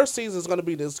first season is gonna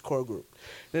be this core group,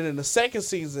 then in the second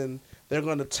season they're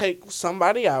gonna take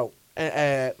somebody out and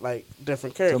add like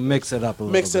different So characters. mix it up a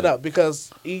little Mix it bit. up,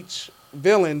 because each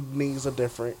villain needs a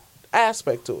different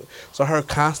aspect to it. So her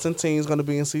Constantine's gonna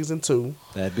be in season 2.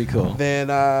 That'd be cool. Then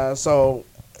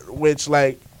which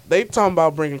like they talking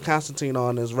about bringing Constantine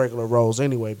on as regular roles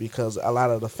anyway, because a lot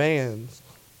of the fans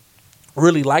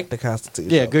really like the Constantine.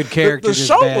 Yeah, show. good character, The just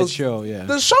show bad was show, yeah.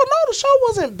 The show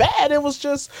wasn't bad. It was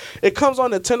just it comes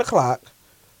on at 10:00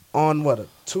 on a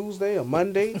Tuesday or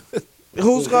Monday.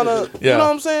 Who's gonna? Yeah. You know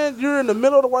what I'm saying? You're in the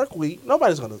middle of the work week.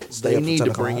 Nobody's gonna stay. They up need till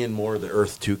to 10 bring o'clock. in more of the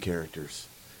Earth 2 characters.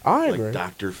 I Like agree.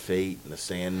 Dr. Fate and the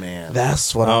Sandman.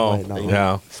 That's what Oh, I'm waiting on.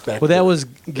 yeah. Spectre. Well, that was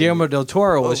Guillermo del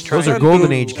Toro was trying Those are to Golden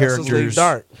Dude, Age Justice League characters.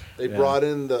 Dark. They Yeah. brought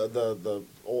in the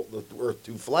Earth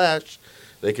 2 Flash.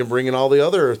 they can bring in all the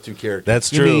other Earth 2 characters.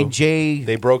 That's You true. mean Jay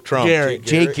They broke Trump. Garrett.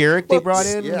 Jay Garrick they Well, brought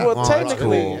in? yeah. Well, Oh, that's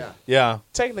technically, cool. Yeah.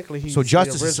 technically, he's So the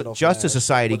Justice original Justice Flash.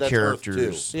 Society But that's Earth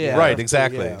characters. 2. Yeah, Right, Earth 2,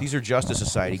 exactly. yeah. These are Justice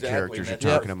Society Exactly, characters you're and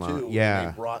talking that's about. Earth 2, Yeah. and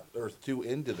they brought Earth 2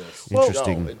 into this. Well,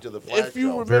 Interesting. Show, into the Flash If you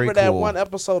show. Very remember that cool. one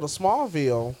episode of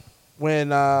Smallville, when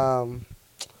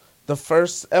the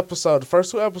first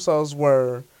two episodes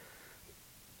were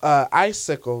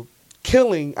Icicle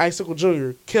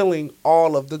Jr. killing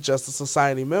all of the Justice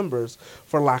Society members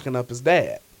for locking up his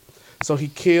dad. So he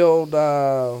killed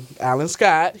Alan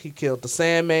Scott. He killed the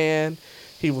Sandman.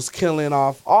 He was killing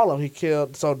off all of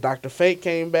them. So Dr. Fate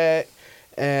came back.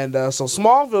 And so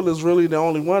Smallville is really the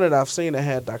only one that I've seen that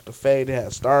had Dr. Fate. It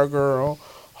had Stargirl,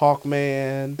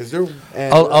 Hawkman. Is there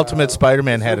And, Ultimate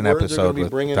Spider-Man had an word they're gonna episode be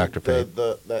with bringing Dr. Fate.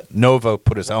 that Nova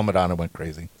put his helmet on and went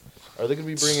crazy. Are they going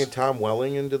to be bringing Tom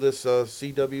Welling into this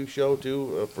CW show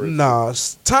too? No,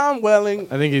 Tom Welling.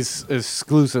 I think he's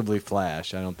exclusively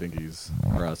Flash. I don't think he's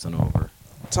crossing over.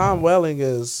 Tom Welling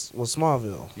was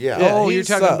Smallville. Yeah. Oh, he you're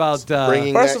talking sucks. about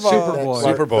Bringing First that- of all- that Superboy.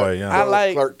 Clark- Superboy, yeah. I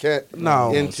like- Clark Kent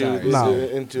No. into No.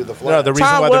 into the Flash. No, the reason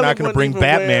Tom why they're Welling not going to wouldn't bring even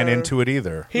Batman wear- into it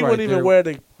either. He Right, wouldn't even they're- wear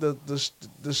the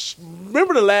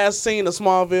remember the last scene of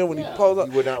Smallville when he posed up?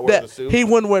 He would not wear the suit? He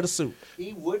wouldn't wear the suit.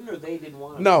 He wouldn't, or they didn't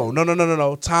want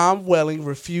No. Tom Welling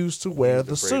refused to wear He's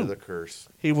the afraid suit. of the curse.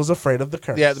 He was afraid of the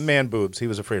curse. Yeah, the man boobs. He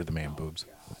was afraid of the man boobs.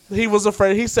 He was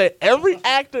afraid. He said every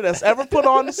actor that's ever put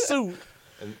on the suit,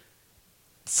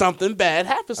 something bad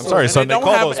happens. I'm to sorry, them, son, and they don't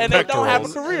call have, those and they don't have a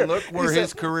pectorals. career. And look where He said-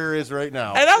 his career is right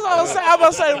now. And that's what I was saying. I'm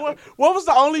about to say, what was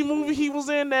the only movie he was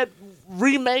in that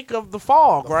remake of The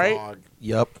Fog, right? Fog.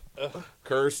 Yep.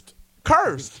 Cursed.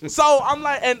 Cursed. So I'm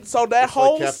like, and so that Just like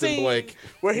whole Captain scene Blake.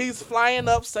 where he's flying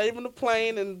up, saving the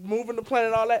plane, and moving the plane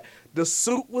and all that, the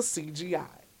suit was CGI.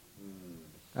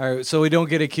 All right, so we don't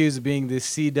get accused of being the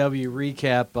CW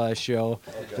recap show.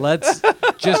 Let's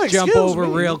just jump Excuse over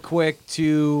me. real quick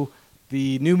to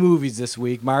the new movies this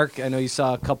week. Mark, I know you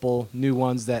saw a couple new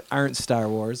ones that aren't Star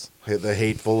Wars. The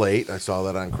Hateful Eight. I saw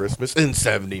that on Christmas in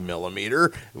 70 millimeter.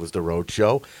 It was the road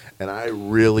show, and I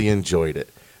really enjoyed it.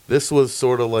 This was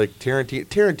sort of like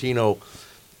Tarantino.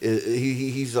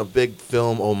 He's a big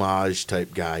film homage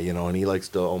type guy, you know, and he likes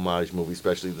the homage movies,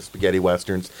 especially the spaghetti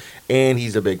westerns. And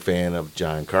he's a big fan of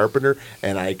John Carpenter.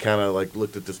 And I kind of like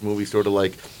looked at this movie sort of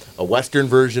like a western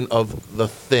version of The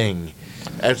Thing.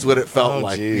 That's what it felt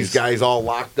like. geez. These guys all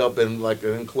locked up in like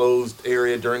an enclosed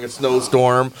area during a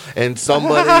snowstorm, and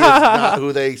somebody is not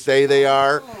who they say they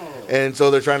are. And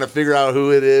so they're trying to figure out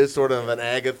who it is, sort of an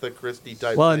Agatha Christie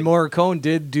type Well, thing. and Morricone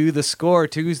did do the score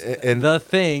to And- The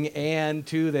Thing and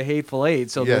to The Hateful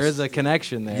Eight, so Yes. there is a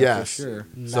connection there Yes. for sure.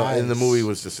 So, and the Nice. movie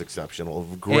was just exceptional.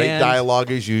 Great And-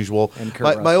 dialogue as usual. and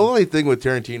Kurt My Russell. only thing with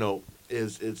Tarantino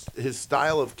is his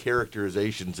style of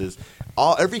characterizations is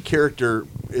every character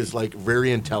is like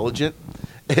very intelligent,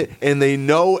 and they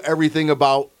know everything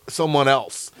about someone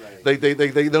else. They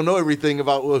don't know everything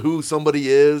about who somebody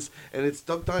is, and it's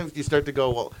sometimes you start to go,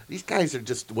 well, these guys are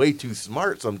just way too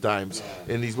smart sometimes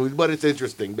in these movies. But it's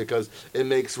interesting because it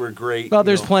makes for great. Well,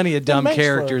 there's you know, plenty of dumb makes for-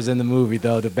 characters in the movie,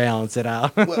 though, to balance it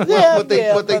out. Well, Yeah, but they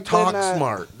yeah, but they but they're talk not-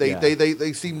 smart. They, Yeah.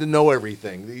 they seem to know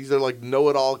everything. These are like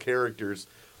know-it-all characters.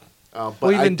 But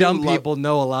Well, I even do dumb love- people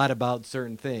know a lot about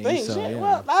certain things. Things, so, yeah, yeah.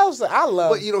 well, I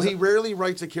love. But you know, he rarely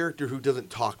writes a character who doesn't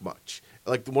talk much.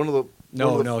 Like one of the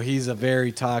No, he's a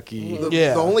very talky.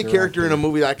 Yeah. the only character in a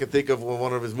movie I could think of,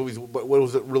 one of his movies, but what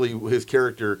was it really his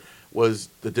character was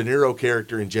the De Niro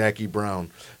character in Jackie Brown,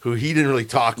 who he didn't really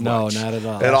talk No, much. not at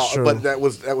all. At all. True. But that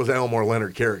was Elmore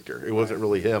Leonard character. It wasn't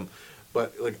really him.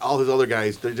 But like all his other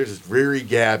guys, they're just very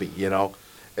gabby, you know,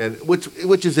 and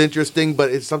which is interesting.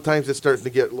 But sometimes it starts to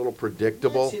get a little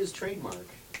predictable. That's his trademark.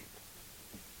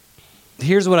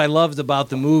 Here's what I loved about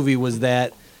the movie was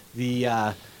that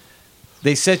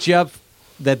they set you up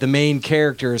that the main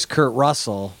character is Kurt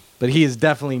Russell, but he is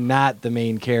definitely not the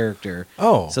main character.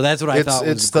 Oh, So that's what I thought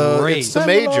was great. It's the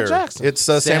Samuel L. major. Jackson. It's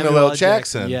Samuel L.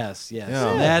 Jackson. Yes. Yeah.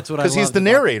 That's what I Because he's loved the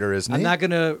about- narrator, isn't he? I'm not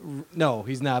gonna. No,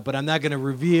 he's not. But I'm not gonna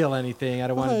reveal anything. I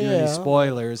don't want to Oh, do yeah. any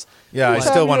spoilers. Yeah, I But-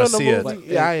 still want to Samuel see in the it.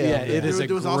 movie- Yeah, I am. Yeah, it is a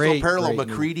There was also great, a parallel great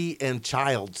movie. McCready and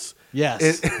Childs.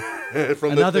 Yes.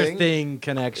 From Another the thing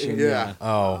connection. Yeah. Yeah.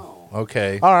 Oh,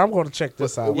 okay. All right, I'm going to check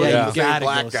this out. Yeah, Yeah, you the same gotta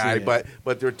black go guy, see it.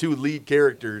 but they're two lead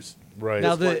characters. Right.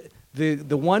 Now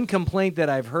the one complaint that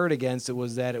I've heard against it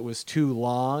was that it was too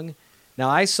long. Now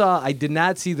I did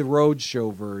not see the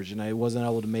Roadshow version. I wasn't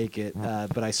able to make it,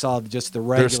 but I saw just the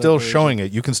regular. They're still version. showing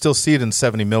it. You can still see it in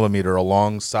 70 millimeter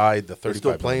alongside the 35. They're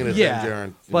still playing it. Yeah, There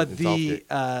in- but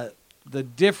in the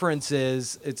difference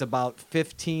is it's about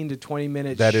 15 to 20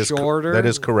 minutes That is shorter. that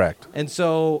is correct. And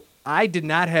so I did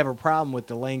not have a problem with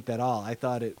the length at all. I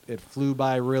thought it flew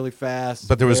by really fast.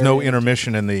 But there was no Very-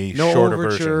 intermission in the no shorter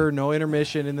overture, version. no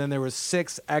intermission, and then there was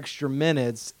 6 extra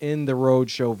minutes in the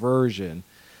roadshow version.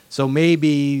 So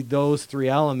maybe those 3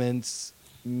 elements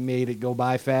made it go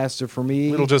by faster for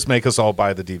me. It'll just make us all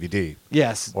buy the DVD.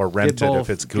 Yes, or rent get it if both-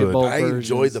 it's get good. both I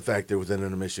enjoyed versions. the fact there was an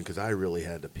intermission because I really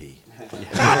had to pee.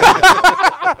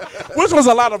 Which was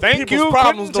a lot of Thank people's you,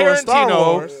 problems Quentin during Star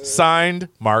Tarantino. Wars. Signed,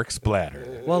 Mark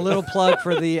Splatter. Well, a little plug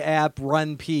for the app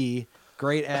Run P.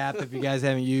 Great app if you guys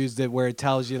haven't used it, where it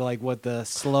tells you like what the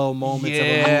slow moments of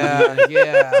a movie.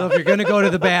 Yeah. So if you're gonna go to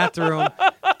the bathroom,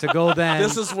 to go then.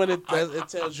 This is when it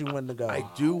tells you when to go. I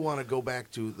do want to go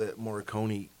back to the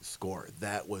Morricone score.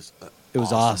 That was It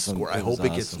was awesome. Score. I It was hope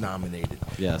it gets awesome. nominated.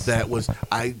 Yes. That was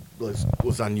I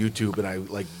was on YouTube and I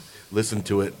like listened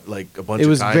to it like a bunch It of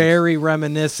was times. very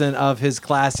reminiscent of his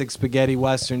classic spaghetti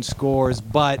western scores,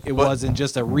 but it wasn't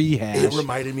just a rehash. It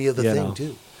reminded me of the You thing know.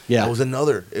 too. Yeah. That was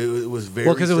another. It was very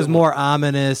Well, because it was similar. more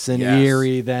ominous and Yes.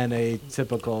 eerie than a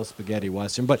typical spaghetti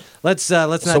western. But let's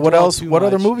not. So what dwell else? too What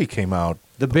other much. movie came out?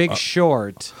 The Big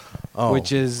Short, Oh,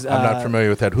 which is I'm not familiar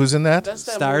with that. Who's in that? That's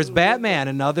that stars movie- Batman,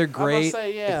 another I was great gonna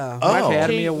say, yeah. Oh. Michael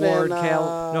Academy Keaton Award.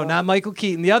 and, No, not Michael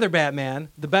Keaton. The other Batman,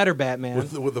 the better Batman,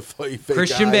 with the fake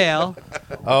Christian guy. Bale,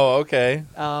 Oh, okay.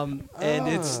 and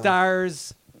it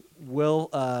stars Will.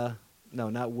 No,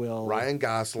 not Will. Ryan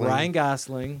Gosling, Ryan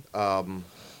Gosling,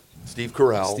 Steve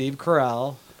Carell, Steve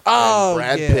Carell, Oh,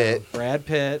 Brad yeah. Pitt, Brad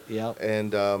Pitt. Yep.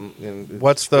 and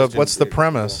What's the Christian-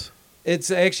 premise?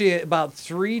 It's actually about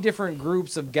 3 different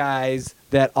groups of guys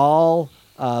that all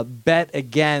bet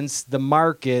against the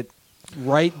market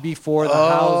right before the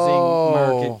housing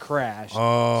market crash. So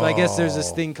I guess there's this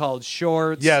thing called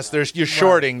shorts. Yes, you're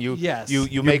shorting. You Yes. you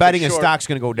You're make betting it a short. stock's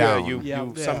gonna go down. Yeah, you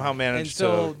Yeah. somehow And managed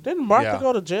so, Didn't Martha Yeah.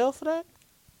 go to jail for that?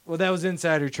 well, that was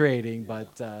insider trading, but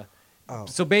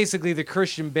so basically, the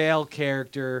Christian Bale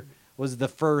character was the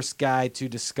first guy to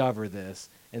discover this,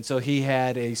 and so he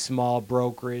had a small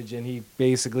brokerage, and he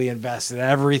basically invested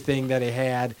everything that he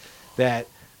had that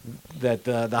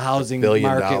the housing $1 billion.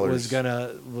 market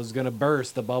was gonna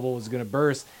burst, the bubble was gonna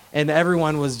burst, and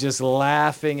everyone was just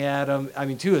laughing at him. I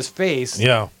mean, to his face,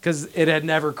 Yeah. because it had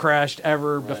never crashed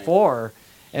ever before.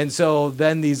 And so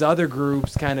then these other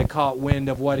groups kind of caught wind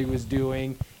of what he was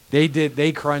doing.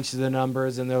 They crunched the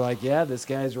numbers and they're like, yeah, this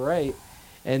guy's right.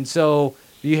 And so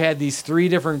you had these 3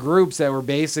 different groups that were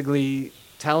basically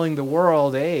telling the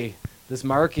world, hey, this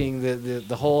marketing,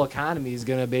 the whole economy is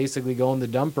going to basically go in the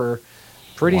dumper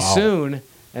pretty soon.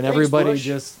 And everybody Bush.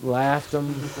 just laughed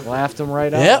them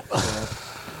right Yep. out.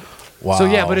 Wow. So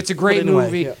yeah, but it's a great But anyway,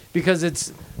 movie yeah. because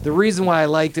it's the reason why I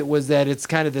liked it was that it's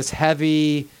kind of this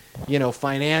heavy,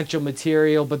 financial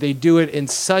material, but they do it in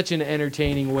such an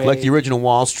entertaining way. Like the original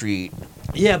Wall Street.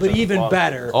 Yeah, but even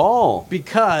better Oh,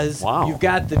 because Wow. you've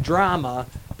got the drama,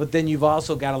 but then you've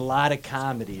also got a lot of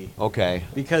comedy. okay.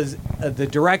 Because the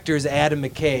director is Adam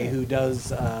McKay, who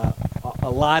does a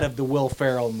lot of the Will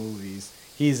Ferrell movies.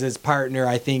 He's his partner,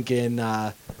 I think, in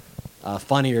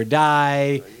Funny or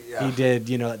Die. Yeah. He did,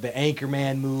 the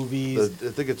Anchorman movies. I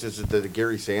think it's just the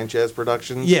Gary Sanchez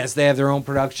Productions. Yes, they have their own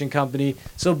production company.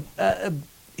 So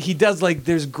he does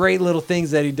there's great little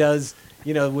things that he does.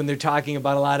 When they're talking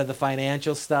about a lot of the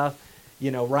financial stuff,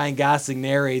 Ryan Gosling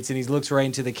narrates and he looks right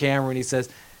into the camera and he says,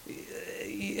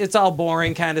 "It's all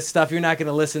boring kind of stuff. You're not going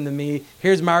to listen to me.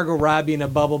 Here's Margot Robbie in a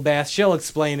bubble bath. She'll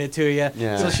explain it to you."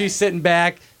 Yeah. So she's sitting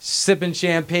back, sipping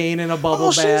champagne in a bubble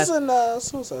Oh, bath. she's in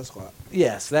Suicide Squad.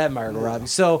 Yes, that Margot Robbie.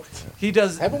 So he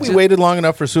does. Haven't we waited long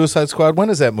enough for Suicide Squad? When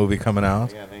is that movie coming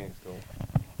out? Yeah, I think it's cool.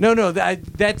 No,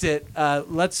 that's it.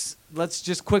 Let's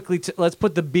just quickly let's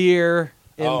put the beer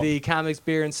in the comics,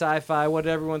 beer, and sci-fi. What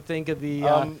did everyone think of the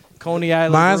Coney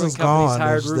Island Mine's Brewing is Company's gone.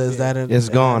 hired Is root beer? that it? It's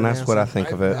gone. That's what I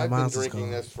think of it. I've been Mine's is drinking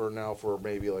gone. this for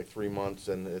maybe like 3 months,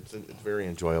 and it's very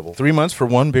enjoyable. 3 months for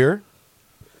one beer?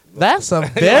 That's a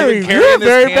You've very, been carrying you're a this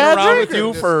very can bad around with drinker.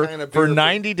 you This for kind of for beer.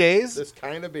 90 days? This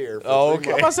kind of beer. For Oh, 3 okay.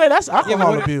 I'm months. about to say that's Yeah, but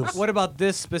alcohol what, abuse. what about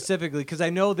this specifically? Because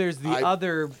I know there's the I-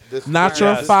 other. This Not brand-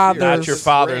 your this father's- beer- Not your this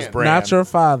father's brand. Not your This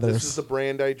is father's. the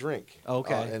brand I drink.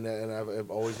 Okay. And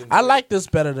I've always enjoyed I it. like this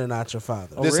better than Not Your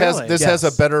Father. Oh, This really? has has Yes.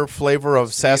 a better flavor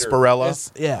of sarsaparilla,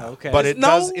 It's- yeah. Okay. but it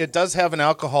No. does have an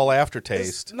alcohol It's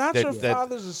aftertaste. Not that- Your that-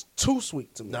 Father's is too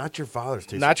sweet to me. Not your father's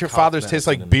taste. Not like your cough father's tastes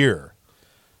medicine like to me. beer,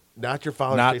 Not your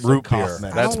father's not tastes root like cough beer. medicine.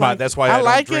 I That's don't my like- that's why I don't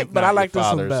like drink it, but Not I Your like this one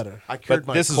Father's. better. I cured But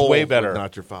my this is cold way with better.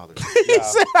 Not your father's.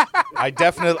 I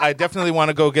definitely want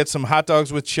to go get some hot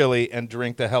dogs with chili and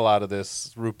drink the hell out of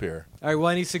this root beer. All right. Well,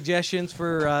 any suggestions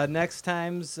for next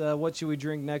times? What should we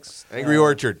drink next? Angry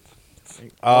Orchard.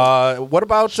 What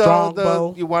about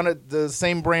Strongbow. you wanted the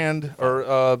same brand,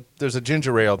 or there's a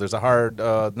ginger ale. There's a hard,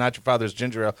 not your father's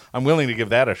ginger ale. I'm willing to give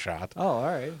that a shot. Oh, all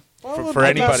right. For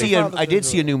anybody. I did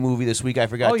see a new movie this week. I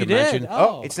forgot Oh, to you did? mention.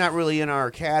 Oh. It's not really in our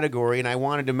category, and I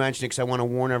wanted to mention it because I want to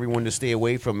warn everyone to stay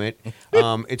away from it.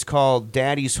 It's called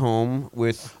Daddy's Home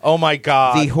with Oh my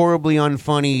God! the horribly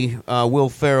unfunny Will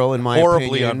Ferrell, in my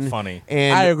Horribly opinion, unfunny.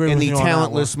 and, I agree and with the you on that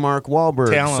talentless Mark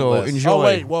Wahlberg. Talentless. So enjoy. Oh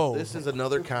wait, whoa. This is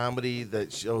another comedy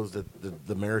that shows that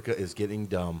the America is getting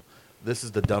dumb. This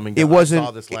is the dumbing down. It wasn't- I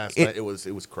saw this last night. It was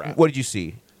crap. What did you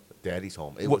see? Daddy's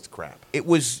Home. It was crap. It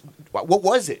was. What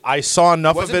was it? I saw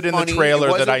enough of wasn't it in funny, the trailer it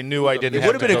that wasn't- I knew I didn't It have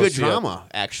would have to been a go good see it. drama,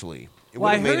 actually. It Well,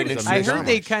 I would have made heard, an I interesting heard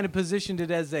they drama. kind of positioned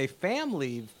it as a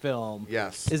family film.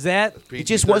 Yes. Is that? It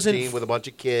just wasn't- PG-13 with a bunch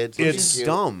of kids. It's It's cute.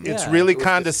 dumb. It's Yeah. really It was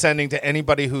condescending to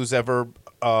anybody who's ever,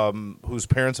 whose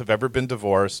parents have ever been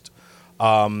divorced.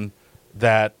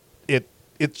 That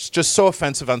it's just so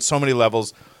offensive on so many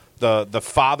levels. The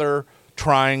father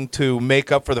trying to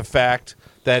make up for the fact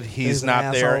that he's He's an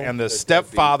not there, asshole. and the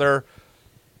stepfather.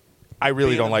 I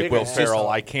really Being don't a like big Will ass. Ferrell.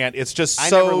 I can't. It's just I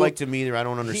so. never liked him either. I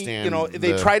don't he- understand. you know,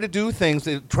 they the- try to do things.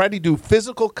 They try to do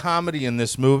physical comedy in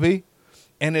this movie,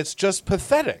 and it's just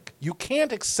pathetic. You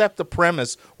can't accept the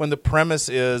premise when the premise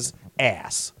is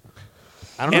ass.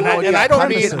 I don't And, know. I, what and that I don't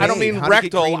premise mean I don't made. mean How did it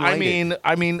get rectal. green-lighted?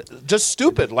 I mean just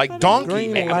stupid, like donkey,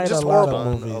 green man. light Just a lot of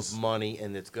horrible. movies. Of money,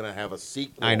 and it's going to have a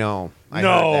sequel. I know. I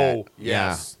No. heard that.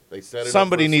 Yes. They set it up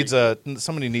Somebody for needs sequel.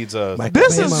 somebody needs a. Mike-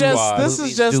 This Hey, is Mama. just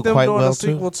Movies do them quite doing well, a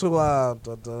sequel to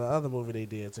the other movie they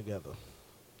did together.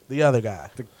 The other guy.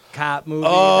 Cop movie.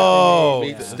 Oh. that they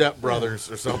Meet made, the Step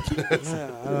Brothers or something.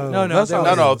 No, That's all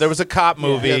there it no, is. there was a cop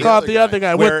movie. Yeah, It's called the other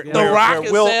guy Where, with The Rock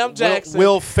and Will, Sam Jackson.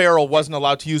 Will Ferrell wasn't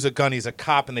allowed to use a gun. He's a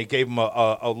cop, and they gave him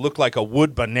a look like a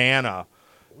wood banana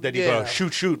that he Yeah. go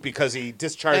shoot because he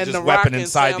discharged And his The weapon Rock and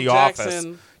inside Sam the Jackson, office.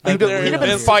 like, He'd they're have been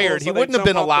invincible, fired. so He they wouldn't have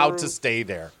been jump off the allowed roof. to stay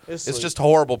there. It's It's like- just a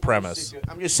horrible premise.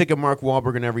 I'm just sick of Mark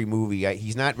Wahlberg in every movie.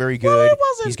 He's not very good. it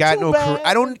wasn't He's got too no. bad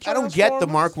I don't in get the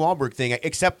Mark Transformers. Wahlberg thing,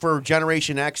 except for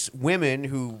Generation X women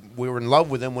who we were in love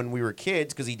with him when we were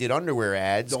kids because he did underwear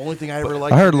ads. The only thing I ever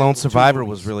liked. I heard was Lone two Survivor movies,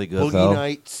 was really good, Boogie though.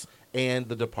 Nights and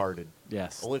The Departed.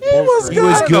 Yes. Only He was He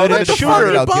was good. good No, at the the Departed.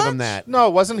 shooter I'll give bunch. him that. No,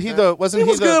 wasn't he the He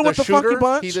was good with the Funky shooter?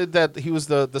 Bunch. He did that. He was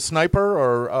the sniper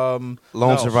or Lone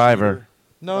no, Survivor.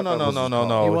 No, I thought that was his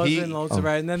no. He was in Lone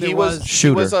Survivor, and then He there was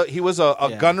Shooter. He was a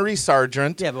Yeah. gunnery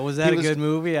sergeant. Yeah, but was that He a was- good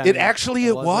movie? I It mean, actually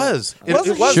it it was. It Was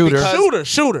it was Shooter.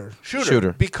 because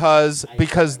Shooter.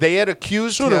 because they had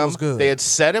accused Shooter him. was good. They had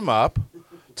set him up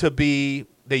to be.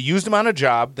 They used him on a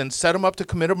job, then set him up to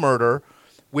commit a murder,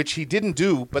 which he didn't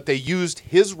do. But they used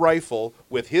his rifle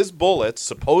with his bullets,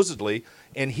 supposedly,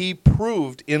 and he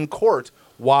proved in court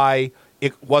why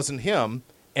it wasn't him,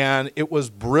 and it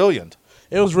was brilliant.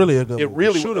 It was really a good It movie.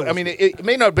 really. Shooter I was mean, good. it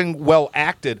may not have been well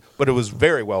acted, but it was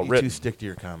very well You two written. stick to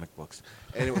your comic books.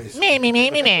 Anyways, Back And to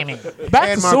Mark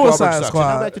Wahlberg Suicide sucks.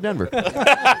 Squad. Now back to Denver. All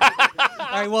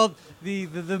right. Well,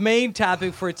 the main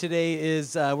topic for today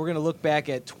is we're going to look back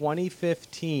at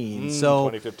 2015. So,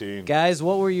 2015. guys,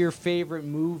 what were your favorite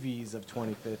movies of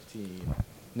 2015?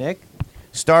 Nick,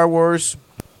 Star Wars.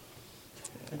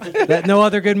 no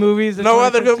other good movies. in No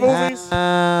other good 2015?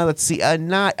 movies? Let's see.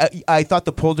 I thought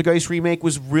the Poltergeist remake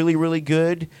was really, really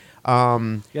good.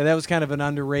 Yeah, that was kind of an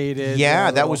underrated. Yeah,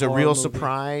 that little was a horror real movie.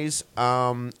 surprise.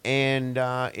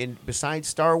 And besides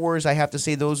Star Wars, I have to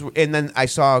say those were. And then I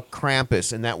saw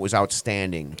Krampus, and that was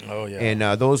outstanding. Oh, yeah.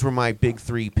 And those were my big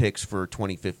three picks for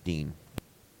 2015.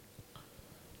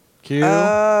 Q.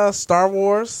 Star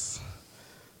Wars.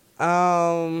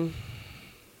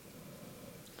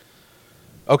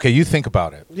 Okay, you think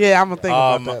about it. Yeah, I'm gonna think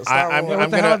about that. Star I'm- Wars. What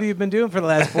the gonna- hell have you been doing for the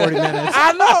last 40 minutes?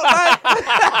 I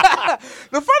know. Like,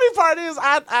 the funny part is,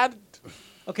 I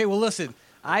Okay, well, listen.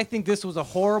 I think this was a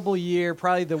horrible year,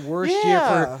 probably the worst year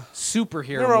Yeah. for superhero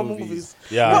hero movies. movies.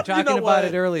 Yeah. We were But you talking know about what?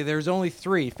 it earlier. There's only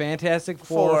 3. Fantastic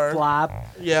Four, Four. flop.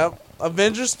 Yep.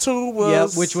 Avengers 2 Yeah,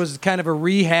 was. which was kind of a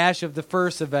rehash of the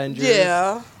first Avengers.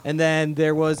 Yeah. And then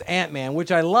there was Ant-Man,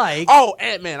 which I like. Oh,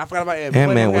 Ant-Man. I forgot about Ant-Man.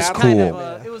 Ant-Man Wait, was I- Kind cool.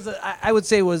 of it was I would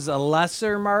say it was a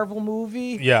lesser Marvel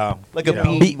movie. Yeah. Like a You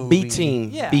know. B movie.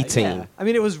 B-Team. Yeah, B-Team. yeah. I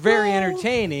mean, it was very Well-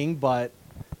 entertaining, but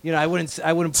you know, I wouldn't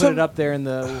put To- it up there in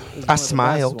the. as one of the best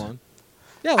smiled. one.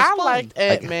 Yeah, it was I fun. liked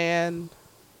Ant-Man.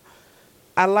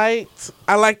 I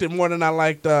liked it more than I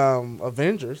liked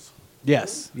Avengers.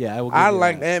 Yes, yeah, I will. Give I you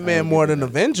liked that. I Ant-Man will more give you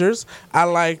than that. Avengers. I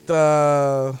liked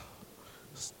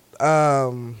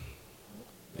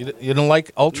You didn't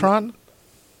like Ultron?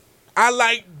 I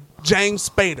like James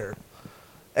Spader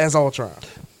as Ultron.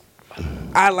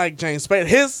 I like James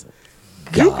Spader.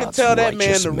 You can tell that man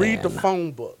righteous to read the man.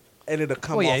 phone book and it'll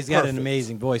come. Oh yeah, off he's got an perfect.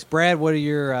 amazing voice. Brad, what are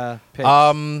your picks?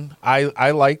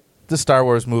 I liked the Star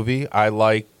Wars movie. I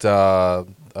liked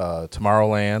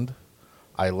Tomorrowland.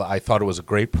 I thought it was a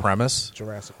great premise.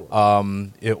 Jurassic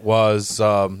World. It was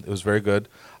very good.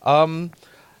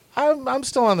 I'm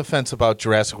still on the fence about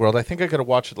Jurassic World. I think I got to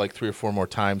watch it like 3 or 4 more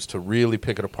times to really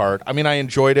pick it apart. I mean, I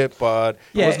enjoyed it, but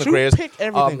Yeah, it wasn't the you greatest. pick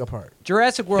everything apart.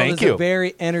 Jurassic World thank is you. a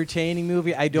very entertaining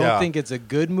movie. I don't Yeah. think it's a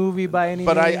good movie by any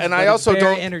But means. I it's also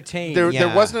very don't. entertaining. There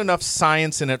Yeah. wasn't enough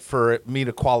science in it for me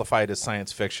to qualify it as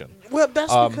science fiction. Well,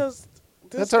 that's because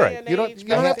this That's all day right. and You don't. age, You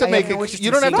don't back have to I make. have no Ex- interest you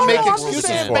in don't have to seeing make I'm Jurassic just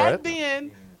excuses saying, for back it.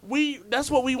 then, that's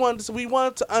what we wanted. We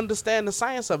wanted to understand the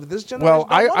science of it. This generation. Well,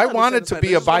 don't I understand wanted the to science. be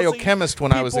They a just wanna see biochemist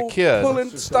when I was a people kid. Pulling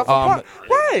stuff apart.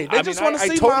 Right. They just want to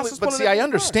see monsters But pulling see, I everything apart.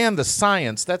 understand the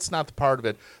science. That's not the part of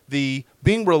it. The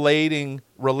being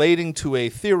relating to a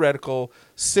theoretical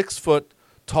 6 foot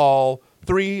tall,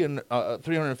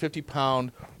 350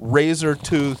 pound, razor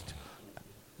toothed,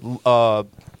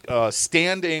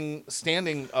 standing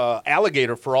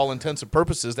alligator for all intents and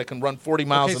purposes that can run 40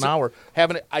 miles Okay, an so- hour.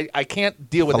 I can't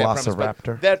deal with that premise.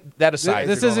 Velociraptor. But that aside,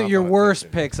 this you're going isn't off your on a worst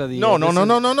tangent. picks of the year. No. This is-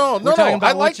 we're talking about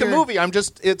I like what's the your- movie. I'm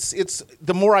just it's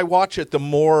the more I watch it, the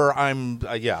more I'm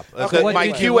yeah. Okay, what my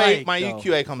did you QA like, my though?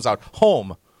 EQA comes out.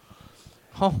 Home.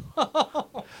 Home.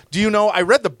 Do you know? I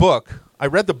read the book. I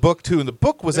read the book too, and the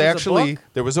book was There was a actually book?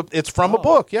 there was a. It's from a Oh.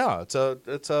 book. Yeah, it's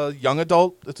a young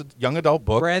adult. It's a young adult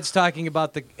book. Brad's talking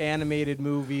about the animated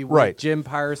movie with Right. Jim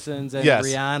Parsons and Yes.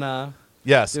 Rihanna.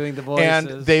 Yes, doing the voices.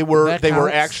 and they were That they were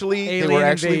counts? actually Alien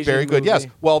invasion very good. Yes,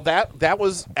 movie. well that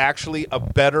was actually a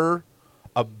better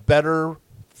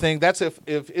thing. That's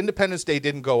if Independence Day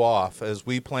didn't go off as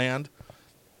we planned.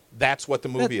 That's what the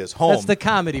movie is. Home. That's the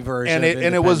comedy version. and of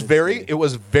it was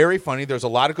Independence Day. very funny. There's a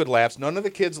lot of good laughs. None of the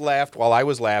kids laughed while I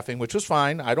was laughing, which was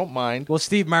fine. I don't mind. Well,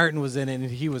 Steve Martin was in it,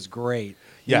 and he was great.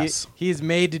 Yes. He's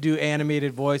made to do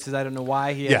animated voices. I don't know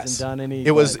why he hasn't done any.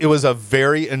 It was but- it was a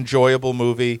very enjoyable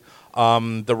movie.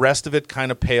 The rest of it kind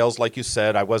of pales, like you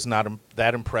said. I was not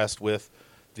that impressed with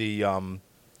the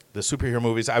superhero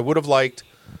movies. I would have liked.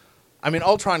 I mean,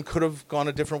 Ultron could have gone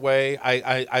a different way.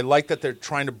 I like that they're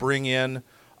trying to bring in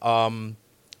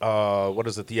what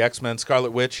is it? The X-Men,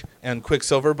 Scarlet Witch, and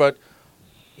Quicksilver, but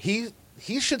he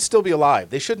should still be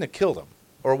alive. They shouldn't have killed him,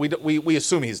 or we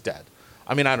assume he's dead.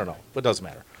 I mean, I don't know, but it doesn't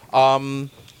matter.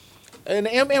 And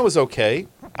Ant-Man was okay.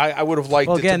 I would have liked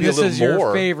Well, it again, to be a this little is your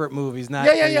more. favorite movies, not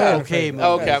Yeah. the okay movies.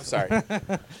 Okay, I'm sorry.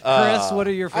 Chris, what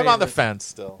are your favorites? I'm on the fence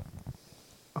still.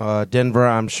 Denver,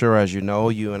 I'm sure, as you know,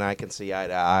 you and I can see eye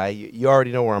to eye. You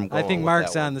already know where I'm going. I think with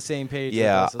Mark's that one. on the same page.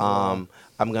 Yeah, with us as well.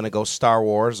 I'm gonna go Star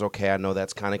Wars. Okay, I know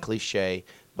that's kind of cliche,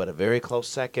 but a very close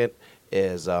second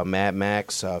is Mad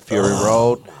Max: Fury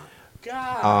Road.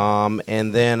 God.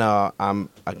 And then I'm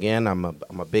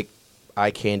a big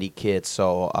eye candy kid,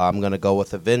 so I'm gonna go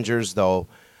with Avengers. Though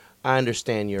I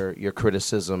understand your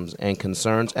criticisms and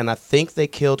concerns, and I think they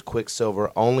killed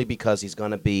Quicksilver only because he's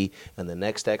gonna be in the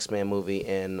next X-Men movie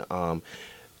and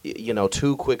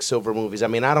 2 Quicksilver movies. I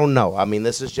mean, I don't know. I mean,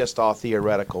 this is just all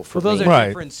theoretical for Well, those me. are Right.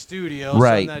 different studios. so I'm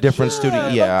Right, not different sure. studio.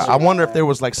 Yeah, I wonder if there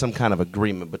was like some kind of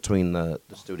agreement between the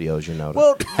studios, to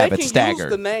Well, they have can it use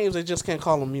staggered. the names. They just can't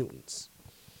call them mutants.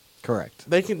 Correct.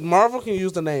 Marvel can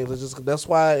use the names. That's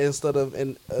why instead of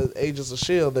in Agents of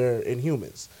Shield, they're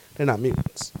Inhumans. They're not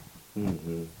mutants. All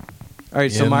right,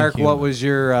 so Mark, what Inhuman. was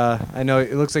your? I know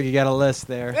it looks like you got a list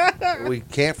there. We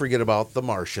can't forget about The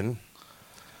Martian.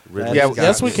 Ridley Yeah, Scott's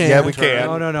yes, we can. Yeah, we can.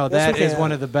 No. Yes, That we is can.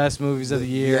 one of the best movies of the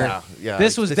year. Yeah.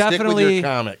 This was Stick with definitely- your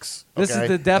comics. This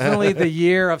okay? is definitely the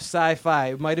year of sci-fi.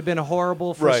 It might have been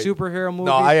horrible for Right. superhero movies.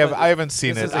 No, I but haven't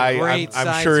seen this it. is a great I'm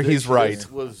science sure he's fiction. right.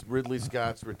 This was Ridley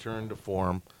Scott's return to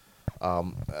form.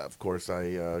 Of course, I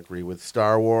agree with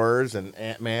Star Wars and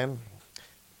Ant-Man,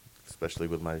 especially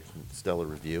with my stellar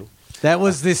review. That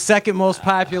was the second most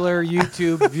popular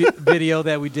YouTube video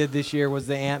that we did this year. Was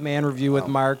the Ant-Man review with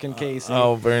Mark and Casey.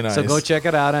 Oh, very nice. So go check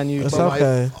it out on YouTube. That's But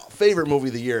okay. my favorite movie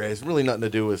of the year has really nothing to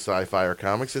do with sci-fi or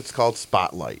comics. It's called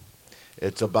Spotlight.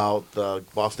 It's about the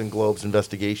Boston Globe's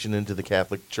investigation into the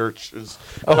Catholic Church's.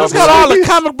 It's got all the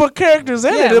comic book characters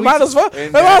in Yeah, it. It might as well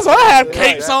have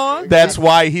capes on. That's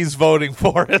why he's voting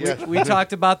for it. Yes. We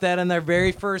talked about that in their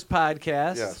very first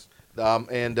podcast. Yes.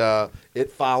 And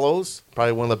it follows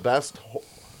probably one of the best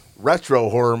retro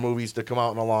horror movies to come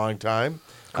out in a long time.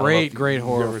 I don't know Great, if great you've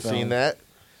horror ever film. seen that?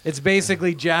 It's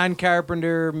basically John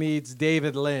Carpenter meets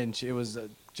David Lynch. It was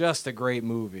just a great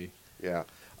movie. Yeah.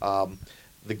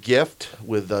 The Gift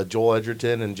with Joel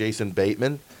Edgerton and Jason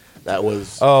Bateman. That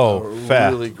was Oh, a fat.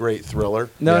 really great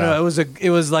thriller. No, it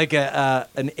was like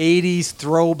an '80s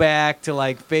throwback to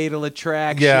like Fatal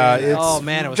Attraction. Yeah, it's oh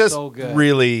man, it was just so good.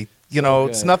 really you know,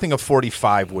 good. it's nothing a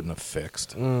 45 wouldn't have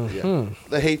fixed. Yeah.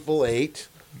 The Hateful Eight.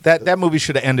 That movie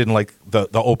should have ended in like the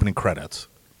opening credits.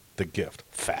 The Gift.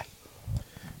 Fat.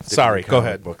 Sorry, go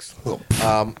ahead. Books.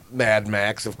 Mad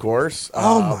Max, of course.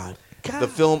 Oh my God. The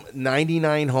film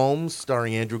 99 Homes,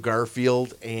 starring Andrew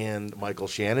Garfield and Michael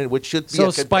Shannon, which should be So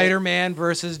a Spider-Man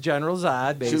versus General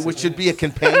Zod, basically. which should be a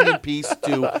companion piece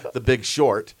to The Big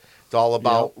Short. It's all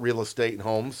about real estate and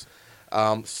homes.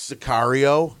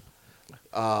 Sicario.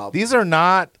 These are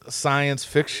not science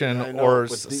fiction I know, or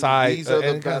but sci. These are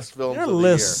the best films Your of the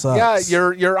list year. sucks.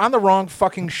 Yeah, you're on the wrong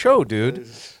fucking show, dude.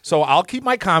 So I'll keep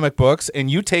my comic books,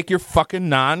 and you take your fucking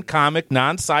non-comic,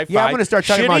 non-sci-fi, Yeah, I'm gonna start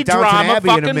talking shitty about Downton drama Abbey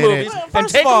in a fucking minute. movies, Well, and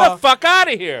first take of all- them the fuck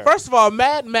out of here. First of all,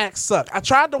 Mad Max sucked. I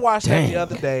tried to watch that the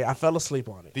other day. I fell asleep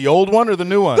on it. The old one or the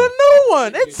new one? The new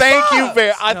one. It Thank you,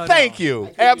 sucks. thank you,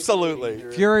 absolutely.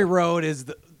 Fury Road is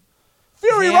the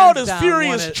Fury hands Road is down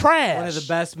furious one of- trash. One of the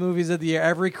best movies of the year.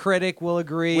 Every critic will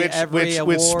agree. Every Which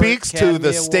award, speaks to the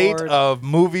Academy state Award. of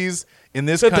movies in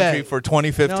this Today. country for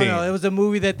 2015. No, it was a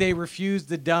movie that they refused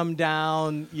to dumb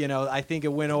down. You know, I think it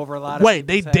went over a lot of. Wait,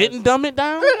 they people's heads. didn't dumb it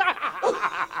down?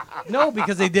 No,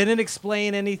 because they didn't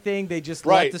explain anything. They just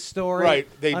Right, let the story right.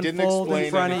 They didn't unfold in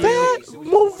explain front of That you.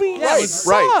 movie Yeah, it was-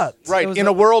 sucked. Right. It was In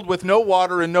a- a world with no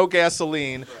water and no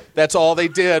gasoline, that's all they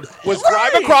did was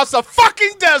drive across a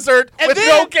fucking desert And with then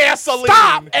no gasoline.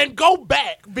 Stop and go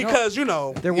back because, you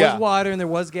know. There Yeah. was water and there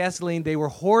was gasoline. They were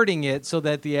hoarding it so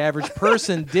that the average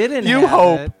person didn't. You have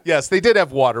hope. it. Yes, they did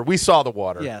have water. We saw the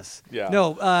water. Yes. Yeah.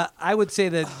 No, I would say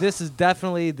that this is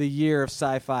definitely the year of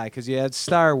sci-fi because you had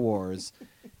Star Wars,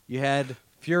 you had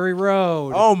Fury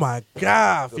Road, Oh my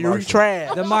God, Fury Martian.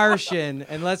 trash. The Martian,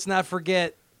 and let's not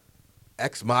forget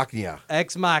Ex Machina.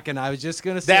 Ex Machina. I was just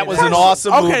gonna say That was an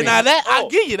awesome movie. Okay, now that I'll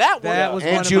give you that one. That was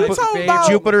And one of Jupiter- my Talking favorites. about-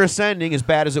 Jupiter Ascending, as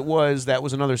bad as it was, that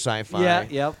was another sci-fi. Yeah,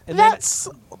 yep. And then, That's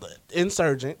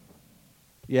Insurgent.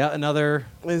 yeah, another.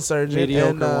 Insurgent. Mediocre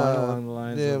and, one along the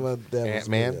lines yeah, of- well, that was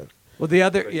Ant-Man. good. Well, the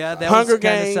other, yeah, that Hunger was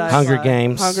kinda Games. sci-fi. Hunger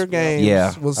Games. Hunger Games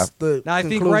Yeah. was the Now I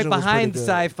think conclusion right was behind pretty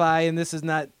good. sci-fi, and this is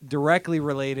not directly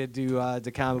related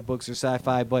to comic books or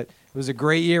sci-fi, but it was a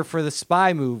great year for the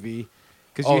spy movie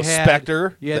because Oh, you had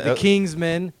Spectre. you had the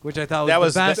Kingsman, which I thought was That the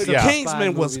was- best. that- of yeah. the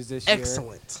Kingsman spy was movies this year.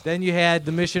 excellent. Then you had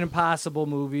the Mission Impossible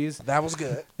movies. That was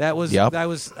good. That was Yep. I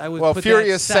would Well, put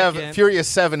Furious that Seven. second. Furious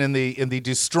Seven in the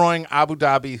destroying Abu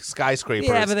Dhabi skyscrapers.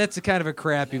 Yeah, but that's a kind of a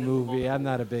crappy movie. I'm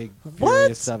not a big What?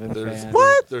 Furious 7 fan.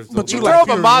 What? There's the- But you you like drove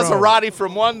a Fury Road. Maserati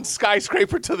from one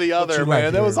skyscraper to the other, you man. like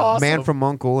that Fury was Road. awesome. Man from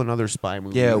U.N.C.L.E., another spy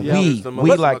movie. Yeah, Yeah. we the we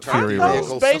most like Fury Road.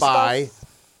 vehicle Based Spy.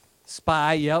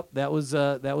 Spy, yep, that was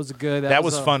a good. That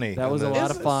was a- funny. That was a And lot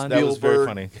then of fun. That was very Spielberg,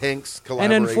 funny. Hanks And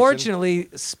collaboration. unfortunately,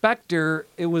 Spectre,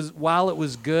 it was while it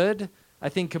was good, I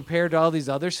think compared to all these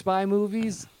other spy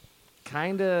movies,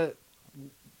 kind of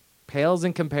pales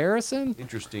in comparison.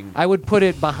 Interesting. I would put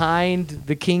it behind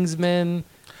the Kingsman,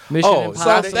 Mission Oh, so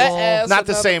Impossible. that adds- Not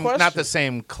the another same. Not question. the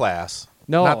same class.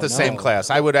 No, not the no. same class.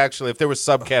 I would actually, if there were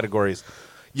subcategories,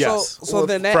 yes. So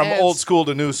then that from adds- old school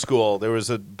to new school, there was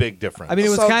a big difference. I mean, it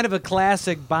was So- kind of a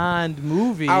classic Bond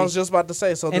movie, I was just about to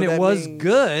say. So and do it that was mean-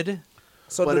 good.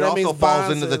 So But do it that also mean falls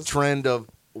Bonds into the is- trend of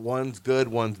one's good,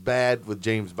 one's bad with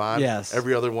James Bond. Yes.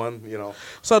 Every other one, you know.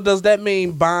 So does that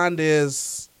mean Bond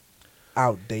is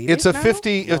outdated? it's a now?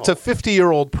 50. It's a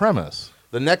 50-year-old premise.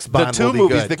 The next Bond The two will be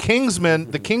movies, good.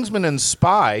 the Kingsman and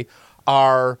Spy,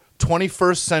 are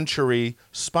 21st century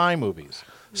spy movies.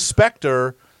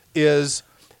 Spectre is,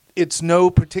 it's no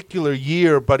particular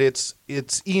year, but it's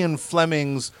Ian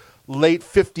Fleming's late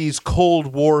 50s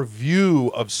Cold War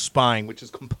view of spying, which is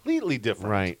completely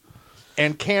different. Right.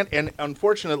 And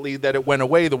unfortunately that it went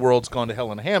away. The world's gone to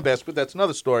hell in a handbasket, but that's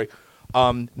another story.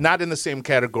 Not in the same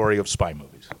category of spy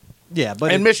movies. Yeah,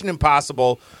 but And Mission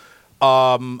Impossible,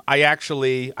 I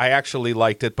actually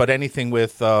liked it, but anything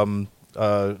with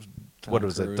what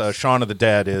was it? Cruise. Shaun of the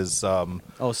Dead is Simon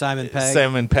Pegg.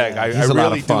 Simon Pegg. Yeah. I He's a lot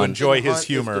really of do fun. enjoy Ethan his Hunt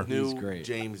humor. Is the new He's great.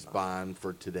 James Bond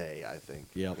for today, I think.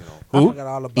 Yep. You know. I Who? forgot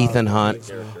all about Ethan it.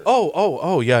 Hunt.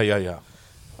 Oh, yeah.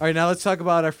 All right, now let's talk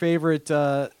about our favorite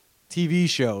TV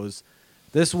shows.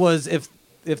 This was if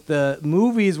the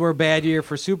movies were a bad year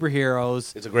for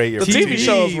superheroes, It's a great year. The for TV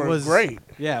shows were was great.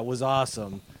 Yeah, it was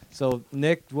awesome. So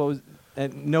Nick, what was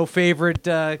no favorite?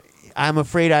 I'm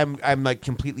afraid I'm like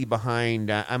completely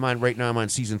behind. I'm on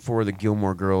season 4 of the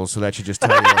Gilmore Girls, so that should just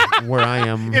tell you where I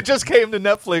am. It just came to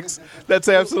Netflix. That's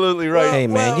absolutely right. Hey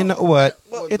man, you know what?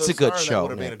 Well, It's the a good star that show.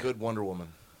 would have made a Nick. good Wonder Woman.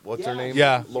 what's her name?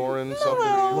 Yeah. Lauren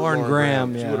something. Lauren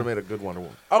Graham, She yeah. would have made a good Wonder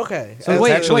Woman. Okay. So It's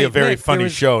wait, actually a wait, very Nick, funny there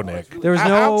was- show, Nick. There was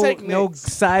I'll no take no Nick's.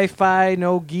 sci-fi,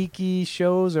 no geeky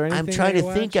shows or anything. I'm trying that to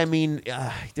you think. watched? I mean,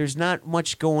 there's not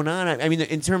much going on. I mean,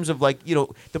 in terms of like,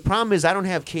 the problem is I don't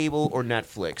have cable or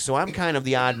Netflix, so I'm kind of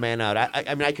the odd man out.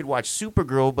 I mean, I could watch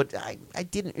Supergirl, but I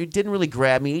didn't. It didn't really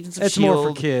grab me. Agents of It's Shield. more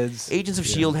for kids. Agents of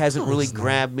Shield hasn't really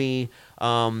grabbed me.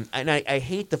 And I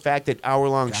hate the fact that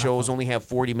hour-long shows only have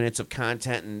 40 minutes of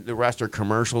content and the rest are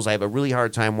commercials. I have a really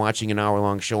hard time watching an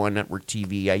hour-long show on network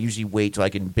TV. I usually wait till I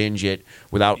can binge it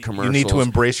without commercials. You need to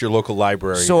embrace your local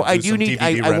library. So and I do do some need.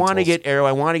 DVD I want to rentals. get Arrow.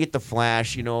 I want to get the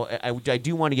Flash. I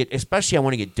do want to get. Especially, I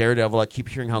want to get Daredevil. I keep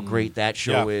hearing how great that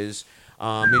show Yeah. is,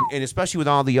 and especially with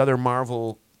all the other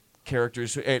Marvel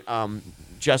characters.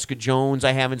 Jessica Jones,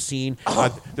 I haven't seen.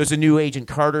 There's a new Agent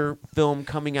Carter film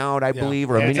coming out, I believe,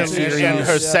 or a And miniseries.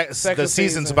 her Second the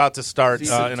season's season. about to start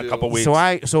Season in a two. couple weeks.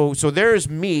 So there's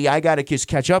me. I got to just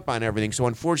catch up on everything. So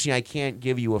unfortunately, I can't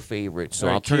give you a favorite. So All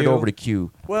right, I'll turn it Q. over to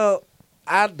Q. Well,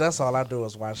 that's all I do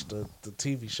is watch the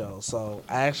TV show. So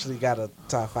I actually got a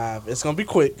top 5. It's gonna be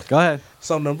quick. Go ahead.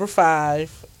 So number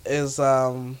 5 is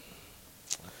going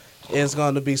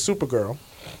to be Supergirl,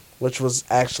 which was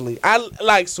actually I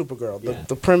like Supergirl.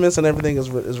 The premise and everything is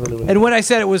really And when I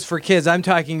said it was for kids, I'm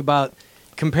talking about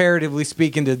comparatively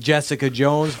speaking to Jessica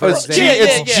Jones. For Oh, it's example.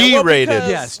 it's G-rated. because-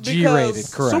 Yes, G-rated,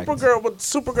 because correct.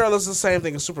 Supergirl is the same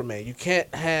thing as Superman. You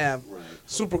can't have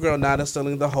Supergirl not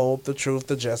instilling the hope, the truth,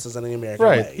 the justice, and the American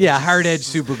Right. way. Yeah, hard edge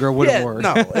Supergirl wouldn't Yeah, work.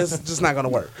 no, it's just not going to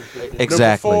work.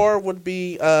 Exactly. Number 4 would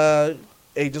be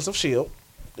Agents of S.H.I.E.L.D.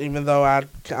 Even though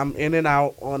I'm in and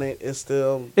out on it, it's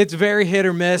still It's very hit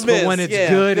or miss, but when it's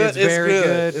good, it's very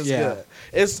good. It's yeah. good.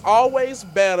 It's always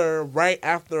better right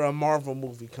after a Marvel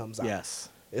movie comes out. Yes.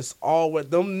 It's always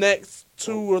them next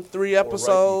 2 or 3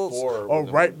 episodes or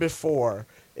right before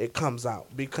it comes out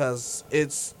because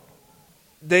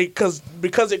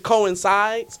because it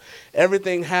coincides,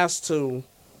 everything has to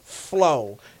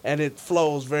flow and it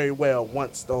flows very well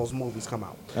once those movies come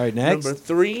out. All right, next. Number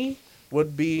 3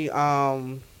 would be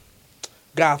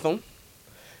Gotham.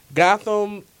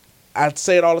 Gotham, I'd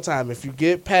say it all the time. If you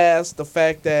get past the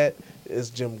fact that it's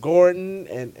Jim Gordon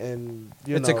and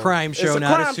It's a crime show, it's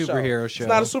not a crime superhero show. It's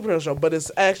not a superhero show, but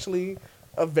it's actually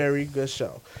a very good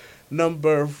show.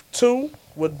 Number 2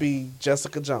 would be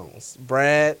Jessica Jones.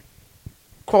 Brad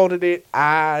quoted it.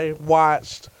 I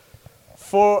watched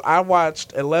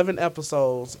 11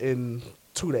 episodes in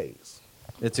 2 days.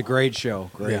 It's a great show.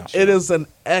 Great Yeah. show. It is an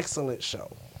excellent show.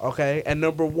 Okay, and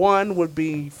number 1 would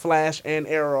be Flash and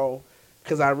Arrow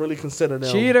because I really consider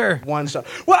them Cheater. one show.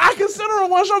 Well, I consider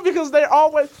them one show because they're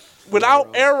always without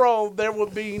Arrow there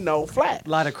would be no Flash. A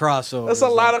lot of crossovers. It's a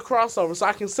lot of crossover, so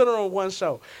I consider them one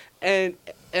show. And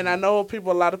I know a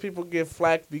lot of people get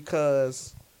flack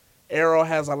because Arrow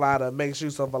has makes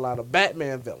use of a lot of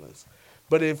Batman villains.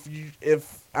 But if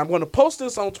I'm going to post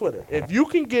this on Twitter, if you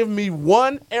can give me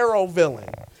one Arrow villain,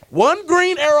 one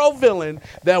Green Arrow villain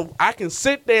that I can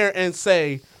sit there and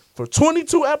say for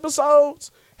 22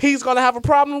 episodes he's going to have a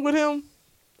problem with him,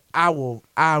 I will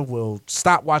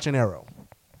stop watching Arrow.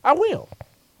 I will.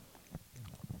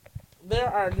 There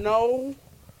are no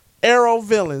Arrow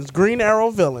villains, Green Arrow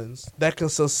villains that can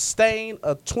sustain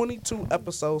a 22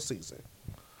 episode season.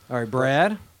 All right,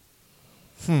 Brad.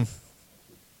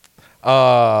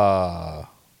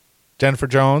 Jennifer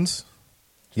Jones,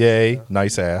 yay,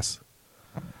 nice ass.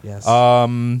 Yes.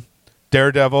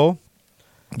 Daredevil,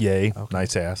 yay,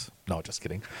 nice ass. No, just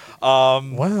kidding.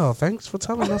 Well, thanks for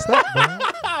telling us that, man.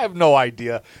 I have no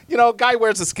idea. Guy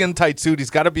wears a skin tight suit.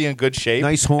 He's got to be in good shape.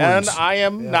 Nice horns. And I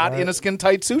am not in a skin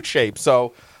tight suit shape,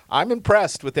 so I'm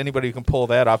impressed with anybody who can pull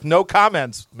that off. No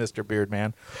comments, Mr.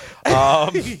 Beardman. Tell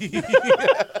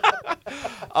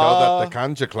that the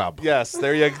Conja Club. Yes,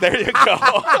 there you go.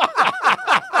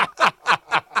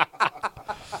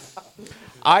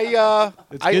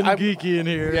 It's getting geeky in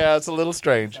here. Yeah, it's a little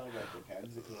strange.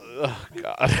 Oh,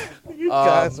 God. You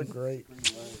guys are great.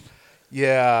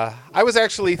 Yeah, I was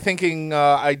actually thinking.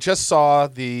 I just saw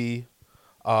the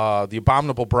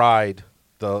Abominable Bride,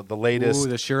 the latest Ooh,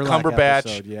 the Sherlock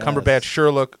episode, yes. Cumberbatch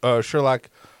Sherlock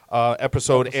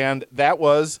episode, and that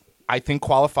I think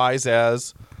qualifies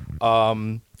as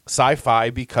sci-fi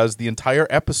because the entire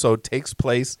episode takes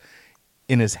place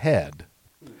in his head,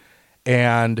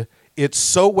 and it's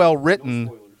so well written.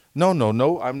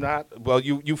 No, I'm not. Well,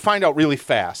 you find out really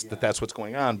fast that that's what's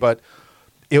going on, but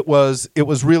it was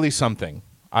really something.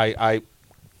 Yeah,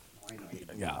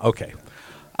 okay.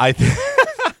 I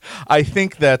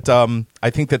think that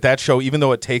that show, even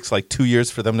though it takes like 2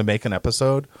 years for them to make an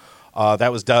episode,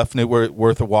 That was definitely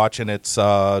worth a watch, and it's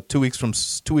 2 weeks from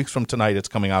tonight. It's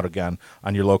coming out again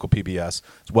on your local PBS.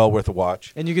 It's well worth a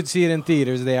watch. And you can see it in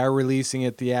theaters. They are releasing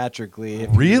it theatrically. If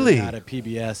Really? You're not a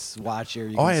PBS watcher.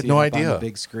 You Oh, can I had see no it up idea. on the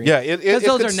big screen. Yeah, because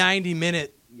those are it's-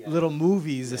 90-minute little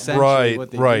movies, essentially. Right, what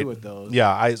they right. do with those.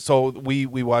 Yeah, so we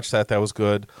watched that. That was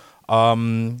good.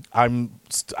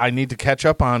 I need to catch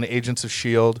up on Agents of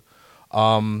Shield,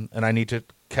 and I need to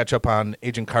catch up on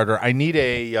Agent Carter. I need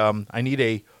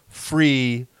a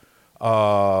free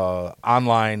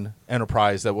online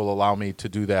enterprise that will allow me to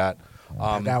do that.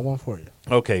 I got one for you.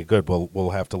 Okay, good.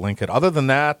 We'll have to link it. Other than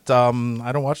that,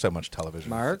 I don't watch that much television.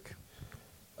 Mark?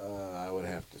 I would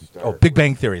have to start. Oh, Big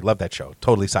Bang Theory. Love that show.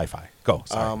 Totally sci-fi. Go.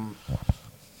 Sorry.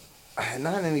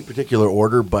 Not in any particular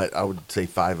order, but I would say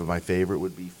 5 of my favorite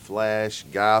would be Flash,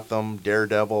 Gotham,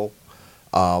 Daredevil,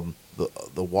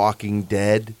 the Walking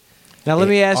Dead. Now, let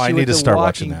me ask I you, need with to The start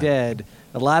watching Walking that. Dead,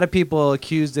 a lot of people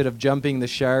accused it of jumping the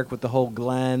shark with the whole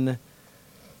Glenn.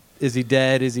 Is he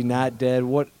dead? Is he not dead?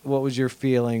 What was your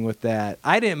feeling with that?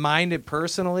 I didn't mind it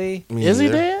personally. Me Is he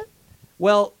neither. dead?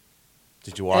 Well,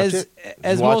 Did you watch as it? Did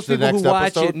as you watch most the people who next watch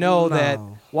episode? it know No. that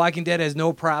Walking Dead has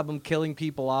no problem killing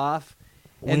people off.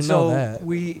 We And know so that.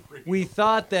 we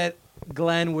thought that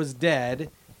Glenn was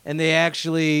dead, and they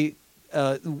actually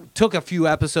took a few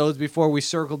episodes before we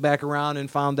circled back around and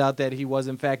found out that he was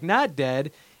in fact not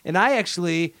dead. And I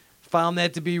actually found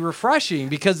that to be refreshing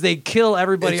because they kill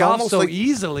everybody It's off almost so like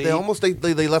easily.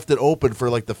 They left it open for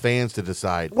like the fans to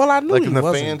decide. Well, I knew like he and the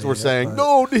wasn't fans were dead, saying, but-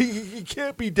 "No, he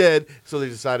can't be dead." So they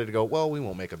decided to go, "Well, we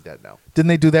won't make him dead now." Didn't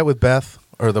they do that with Beth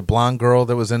or the blonde girl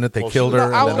that was in it? They killed her No,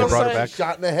 and I was then they gonna brought her say- back.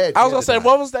 Shot in the head. I was She gonna had say, to die.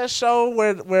 what was that show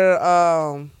where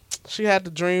she had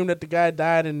the dream that the guy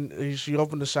died and she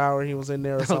opened the shower and he was in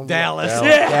there or something? Dallas.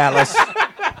 Yeah. Dallas.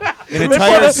 An They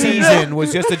entire put a- season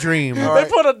was just a dream. They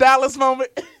put a Dallas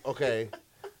moment. Okay.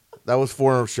 That was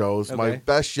 4 shows. My Okay.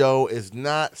 best show is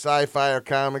not sci-fi or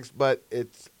comics, but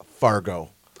it's Fargo.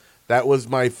 That was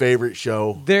my favorite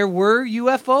show. There were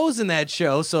UFOs in that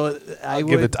show, so I'll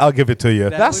give it to you.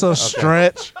 That That's would- a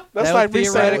stretch. That's that like would me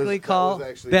saying, theoretically That was call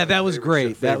actually that my was favorite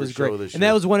great. show- That was favorite show great, this and that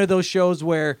year. was one of those shows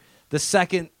where the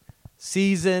second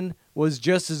season was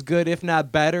just as good, if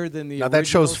not better, than the Now original that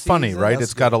show's funny, season. right?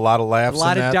 It's got a lot of laughs A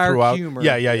lot in of that dark throughout. humor.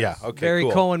 Yeah. Okay, Very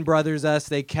cool. Coen Brothers-esque.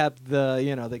 They kept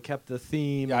the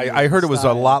theme. Yeah, and I heard it was a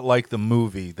style. lot like the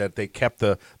movie that they kept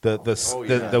the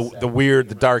weird,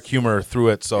 the dark humor through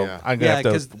it. So Yeah. I'm gonna Yeah, have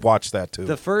 'cause to watch that too.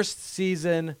 The first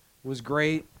season was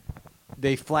great.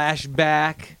 They flashed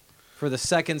back for the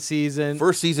second season.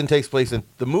 First season takes place in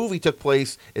the movie took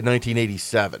place in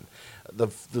 1987. The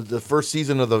first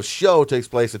season of the show takes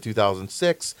place in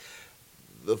 2006.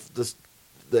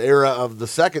 The era of the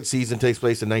second season takes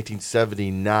place in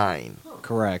 1979.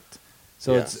 Correct.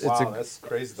 So Yeah. it's a that's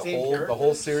crazy. The Same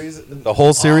whole series. The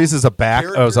whole series is a back.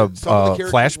 Was a Some of the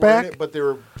characters were in flashback. it, but they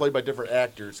were played by different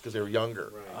actors because they were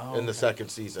younger in the second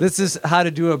season. This is how to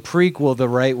do a prequel the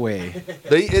right way.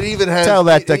 It even has Tell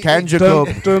that to it- Kanja dun,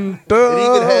 Cook. dun, It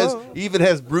dun. even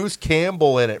has Bruce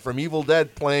Campbell in it from Evil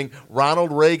Dead playing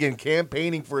Ronald Reagan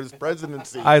campaigning for his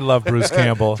presidency, I love Bruce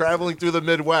Campbell. traveling through the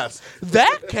Midwest.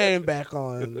 That came back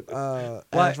on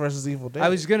Ash vs. Evil Dead. I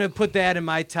was gonna put that in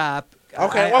my top.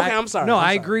 Okay, I'm sorry. No, I'm I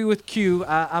sorry. agree with Q.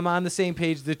 I'm on the same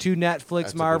page. The two Netflix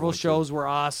That's a Marvel good one, too. shows were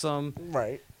awesome.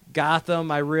 right.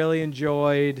 Gotham, I really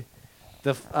enjoyed.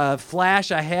 The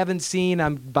Flash, I haven't seen.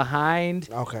 I'm behind.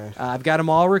 Okay. I've got them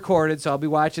all recorded, so I'll be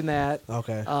watching that.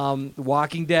 Okay.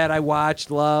 Walking Dead, I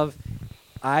watched. Love.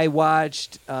 I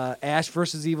watched Ash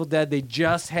vs. Evil Dead. They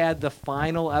just had the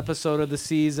final episode of the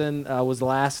season. Was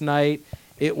last night.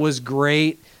 It was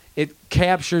great. It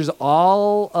captures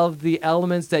all of the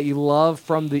elements that you love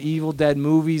from the Evil Dead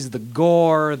movies: the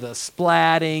gore, the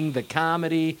splatting, the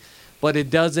comedy. But it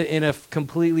does it in a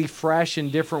completely fresh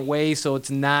and different way, so it's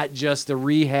not just a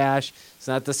rehash. It's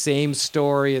not the same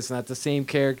story. It's not the same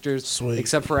characters, Sweet.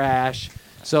 except for Ash.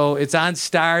 So it's on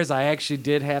Stars. I actually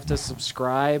did have to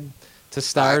subscribe to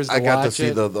Stars I to got watch to see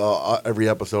it. the every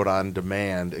episode on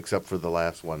demand except for the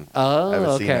last one. Oh, I haven't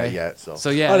okay. seen that yet. So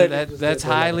yeah, Oh, they that's just did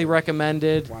highly that.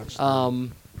 recommended. Watched it.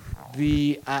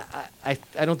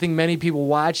 I don't think many people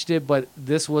watched it, but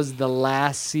this was the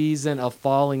last season of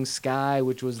Falling Sky,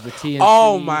 which was the TNT.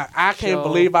 Oh my! I can't show.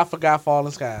 believe I forgot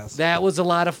Fallen Skies. That was a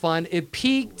lot of fun. It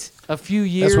peaked a few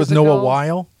years That's with ago. Noah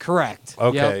Weil. Correct.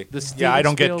 Okay. Yep. The Yeah, Steven I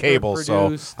don't get Spielberg cable, so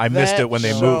produced. I missed That it when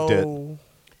they moved it. show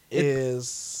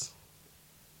Is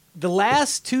The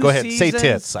last two Go ahead, seasons, say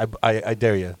tits. I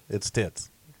dare you. It's tits.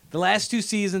 The last two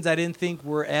seasons I didn't think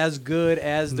were as good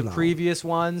as the No. previous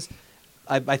ones.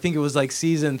 I think it was like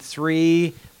season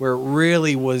 3 where it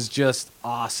really was just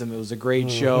awesome. It was a great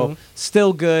show.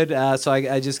 Still good. So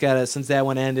I just got to, since that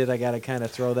one ended, I got to kind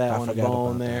of throw that one a forgot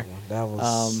bone about there. That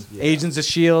was Agents of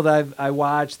S.H.I.E.L.D. I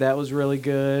watched. That was really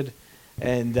good.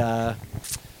 And I'm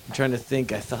trying to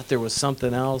think. I thought there was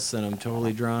something else, and I'm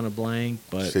totally drawing a blank.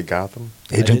 But Say Gotham.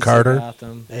 I did say Agent Carter.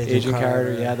 Gotham. Agent Agent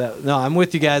Carter. Carter. Yeah. No, I'm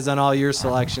with you guys on all your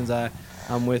selections.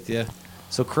 I'm with you.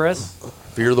 So Chris,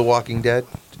 Fear the Walking Dead.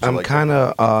 Did you I'm like kind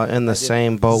of in the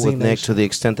same boat with Nick Z-Nation. to the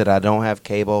extent that I don't have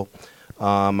cable.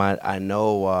 I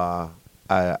know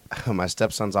my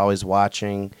stepson's always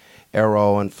watching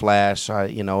Arrow and Flash.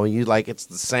 You like it's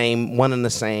the same, one and the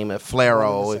same,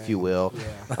 Flaro, if you will.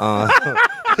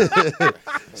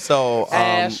 So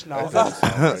Ash. No.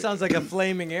 that sounds like a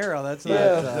flaming arrow. That's not.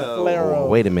 Flaro.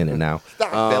 wait a minute now.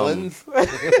 Stop, villains.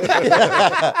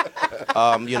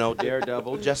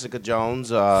 Daredevil, Jessica Jones.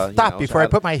 Stop before I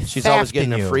put my She's shaft always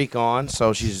getting in a you. freak on,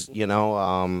 so she's I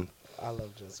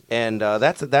love Jessica. and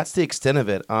that's the extent of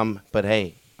it. But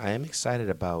hey, I am excited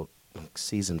about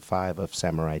season 5 of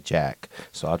Samurai Jack,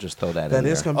 so I'll just throw that in That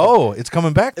there. is coming. Oh, it's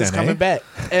coming back then. it's coming eh? back.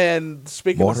 And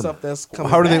speaking Mortimer. of stuff that's coming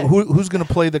How do back, they? Who's going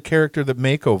to play the character that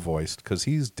Mako voiced? Because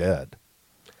he's dead.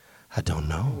 I don't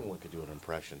know. Anyone could do an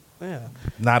impression. yeah,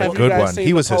 Not Have a you good guys one. seen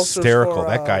He the was posters hysterical. for,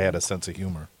 That guy had a sense of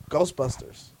humor.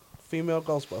 Ghostbusters, female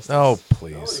Ghostbusters. Oh,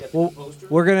 please. Well,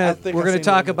 we're I gonna think we're I've gonna seen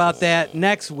talk the about images. that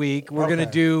next week. We're gonna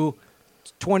Okay. do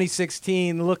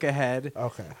 2016 look ahead.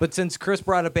 Okay. But since Chris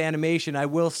brought up animation, I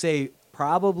will say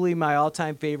probably my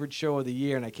all-time favorite show of the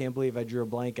year, and I can't believe I drew a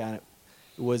blank on it,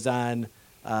 was on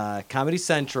Comedy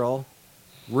Central,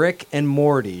 Rick and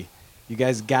Morty. You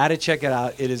guys got to check it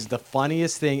out. It is the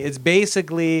funniest thing. It's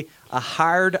basically a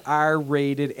hard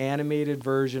R-rated animated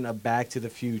version of Back to the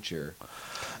Future.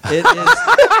 It is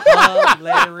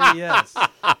hilarious.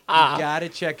 You got to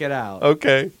check it out.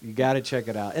 Okay. You got to check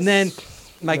it out. And then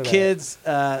my Look at kids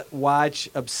watch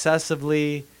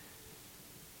obsessively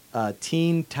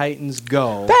Teen Titans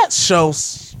Go. That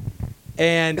shows.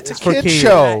 And It's a for kid kids.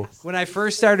 show. when I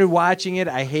first started watching it,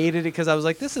 I hated it because I was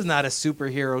like, this is not a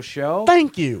superhero show.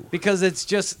 Thank you. Because it's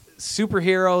just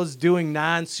superheroes doing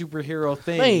non-superhero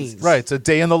things. Things. Right. It's a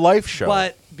day in the life show.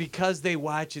 But because they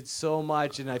watch it so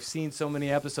much and I've seen so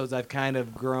many episodes, I've kind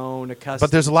of grown accustomed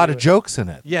But there's a lot to of it. jokes in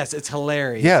it. Yes, it's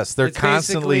hilarious. Yes, they're It's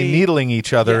constantly basically- needling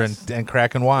each other Yes. and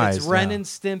cracking wise. It's Ren yeah. and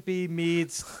Stimpy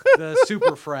meets the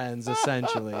Super Friends,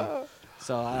 essentially.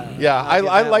 So Yeah, I'll give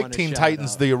I that like one a Teen shout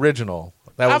Titans, out. the original.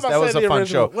 I That was was about to a say the fun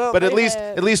original. show. Well, but at they least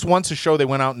had- at least once a show they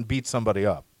went out and beat somebody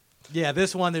up. Yeah,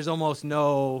 this one there's almost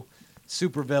no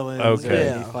supervillains Okay. or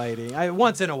any Yeah. fighting.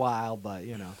 Once in a while, but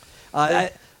you know.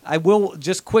 I will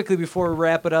just quickly before we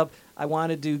wrap it up. I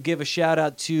wanted to give a shout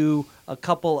out to a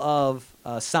couple of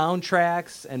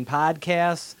soundtracks and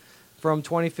podcasts from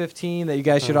 2015 that you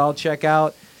guys should all check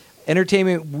out.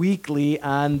 Entertainment Weekly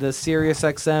on the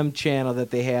SiriusXM channel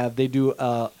that they have. They do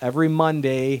every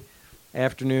Monday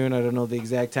afternoon. I don't know the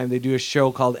exact time. They do a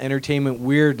show called Entertainment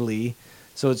Weirdly.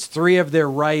 So it's 3 of their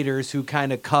writers who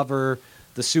kind of cover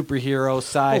the superhero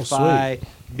sci-fi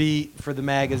beat for the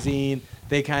magazine.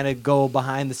 They kind of go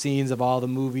behind the scenes of all the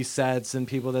movie sets and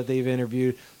people that they've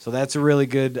interviewed. So that's a really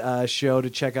good show to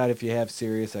check out if you have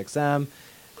SiriusXM.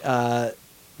 The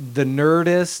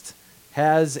Nerdist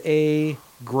has a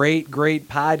great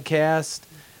podcast.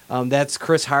 That's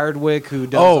Chris Hardwick, who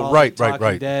does all right, the right, Talking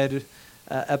right. Dead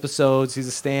episodes. He's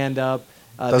a stand-up.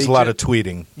 Does a lot of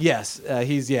tweeting. Yes,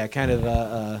 he's kind of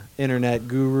a internet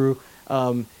guru.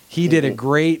 He did a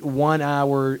great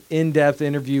 1-hour in-depth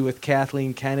interview with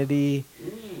Kathleen Kennedy.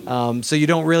 So you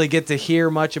don't really get to hear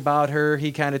much about her.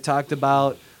 He kind of talked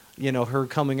about, her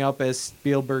coming up as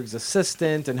Spielberg's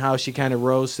assistant and how she kind of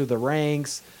rose through the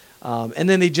ranks. And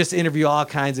then they just interview all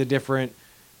kinds of different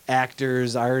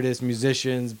actors, artists,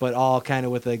 musicians, but all kind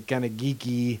of with a kind of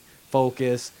geeky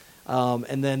focus.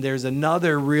 And then there's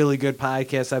another really good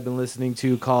podcast I've been listening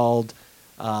to called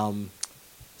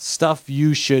Stuff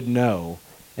You Should Know.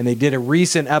 And they did a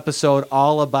recent episode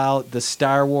all about the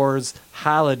Star Wars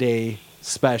holiday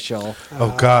special.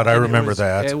 Oh God, I And remember it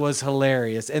that. was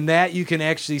hilarious. And that you can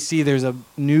actually see there's a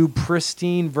new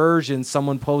pristine version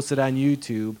someone posted on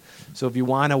YouTube. So if you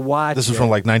want to watch This was it- from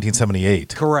like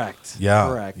 1978. Correct. Yeah,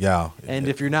 Correct. yeah. And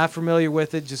if you're not familiar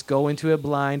with it, just go into it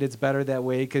blind. It's better that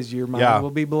way because your mind Yeah.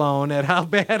 will be blown at how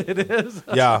bad it is.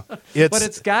 Yeah, But it's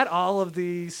it's got all of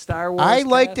the Star Wars. I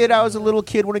liked it. cast. I was a little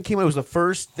kid when it came out. It was the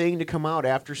first thing to come out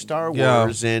after Star Yeah.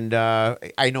 Wars, and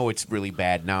I know it's really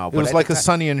bad now. it But was at like the a ti-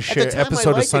 Sonny and at the Cher time, episode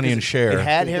of liked it Sonny 'cause and Cher. It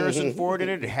had Harrison Ford in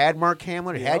it. It had Mark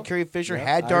Hamill. It had Carrie Fisher. It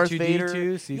had Darth Vader.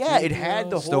 R2-D2, Yeah, it had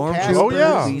the whole Stormtrooper. cast. Oh, of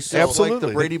yeah. movies, so- It's like Absolutely.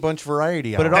 the Brady Bunch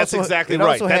variety. But it hour. That's also, exactly it right.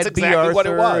 also That's had B. exactly what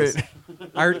it Arthur was. and-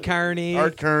 Art Carney.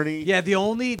 Art Kearney. Yeah, the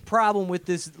only problem with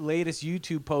this latest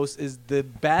YouTube post is the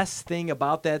best thing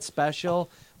about that special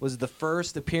was the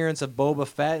first appearance of Boba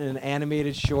Fett in an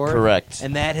animated short. Correct.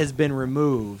 And that has been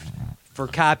removed for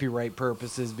copyright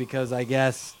purposes because I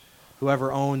guess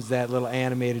whoever owns that little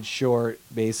animated short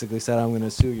basically said, I'm going to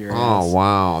sue your ass. Oh,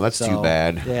 wow. That's So, too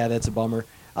bad. Yeah, that's a bummer.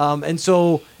 And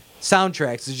so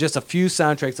soundtracks, there's just a few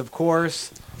soundtracks. Of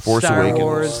course, Force Star Awakens,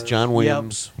 Wars. John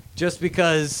Williams. Just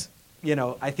because, you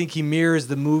know, I think he mirrors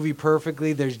the movie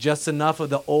perfectly. There's just enough of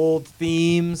the old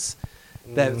themes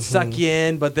that suck you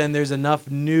in, but then there's enough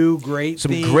new great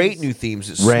Some themes. great new themes.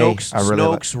 Ray, Snoke's, I really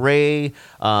like- Snoke's Ray,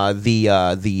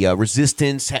 the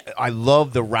Resistance. I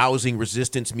love the rousing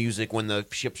Resistance music when the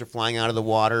ships are flying out of the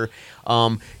water.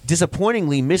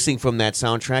 Disappointingly missing from that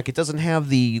soundtrack, it doesn't have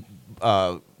the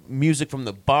music from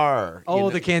the bar. Oh, you know.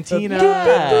 the cantina.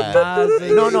 Yeah.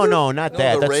 No, not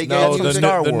that. the That's, reggae that's music.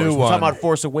 Star The Wars. new We're one. talking about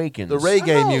Force Awakens. The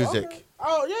reggae Oh, music.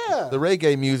 Oh yeah. The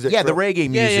reggae music. Yeah, the from- reggae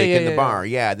music yeah, in the yeah. bar.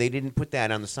 Yeah, they didn't put that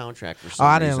on the soundtrack for some Oh,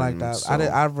 I reason. didn't like that. so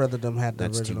I'd rather them had the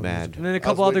That's too original. bad. And then a I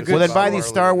couple was other waiting good Well, then Star buy the Wars.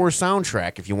 Star Wars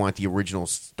soundtrack if you want the original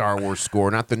Star Wars score,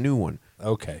 not the new one.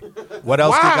 Okay. What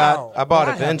else you got? I bought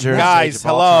Avengers. Guys, Age of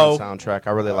Ultron hello. soundtrack.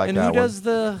 I really like And that who one. does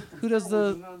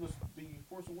the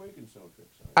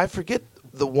I forget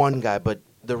the one guy, but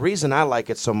the reason I like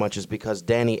it so much is because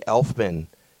Danny Elfman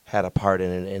had a part in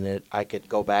it, and I could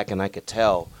go back and I could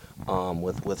tell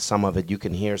with some of it. You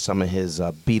can hear some of his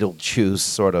Beetlejuice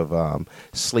sort of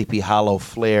Sleepy Hollow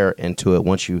flair into it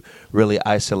once you really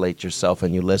isolate yourself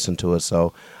and you listen to it.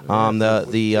 So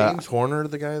the James Horner,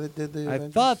 the guy that did the. I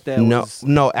Avengers? thought that no was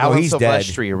no Alan he's dead.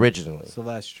 Silvestri originally.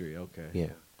 Silvestri. Okay. Yeah.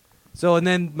 So, and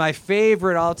then my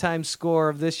favorite all-time score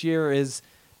of this year is,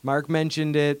 Mark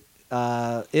mentioned it,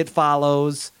 It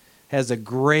Follows, has a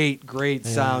great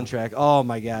soundtrack. Oh,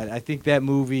 my God. I think that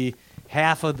movie,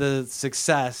 half of the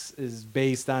success is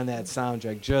based on that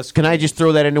soundtrack. Just Can I just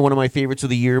throw that into one of my favorites of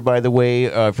the year, by the way?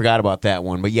 I forgot about that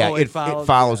one. But yeah, Oh, It It Follows,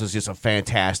 Follows yeah. is just a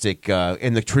fantastic,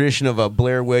 in the tradition of a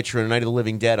Blair Witch or a Night of the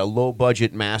Living Dead, a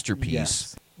low-budget masterpiece.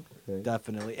 Yes,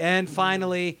 definitely. And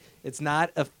finally,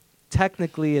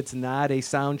 technically it's not a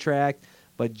soundtrack,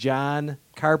 but John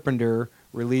Carpenter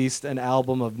released an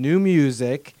album of new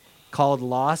music called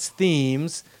Lost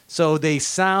Themes. So they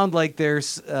sound like they're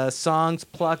songs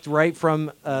plucked right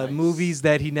from movies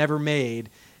that he never made.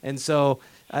 And so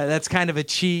that's kind of a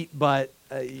cheat, but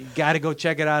you got to go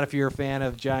check it out if you're a fan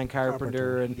of John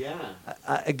Carpenter. And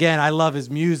again, I love his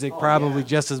music probably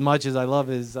just as much as I love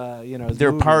his, his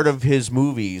They're movies. part of his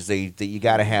movies. You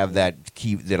got to have that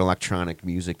electronic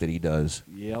music that he does.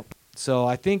 Yep. So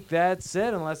I think that's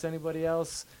it, unless anybody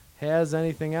else has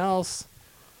anything else.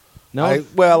 No.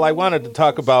 I wanted to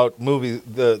talk about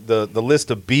the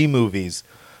list of B movies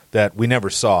that we never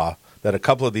saw. That a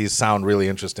couple of these sound really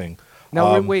interesting.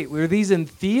 Now wait, were these in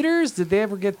theaters? Did they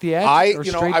ever get the I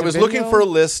was looking for a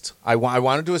list. I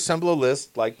wanted to assemble a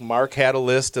list, like Mark had a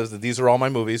list of these are all my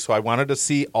movies. So I wanted to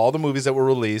see all the movies that were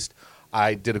released.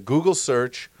 I did a Google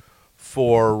search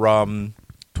for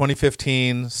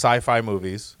 2015 sci-fi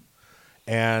movies,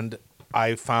 and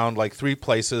I found like 3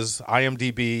 places: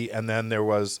 IMDb, and then there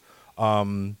was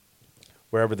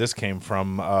wherever this came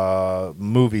from,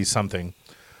 movie something,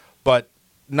 but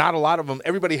not a lot of them.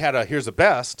 Everybody had here's the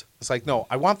best. It's like, no,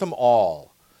 I want them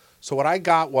all. So what I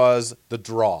got was The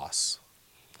Dross.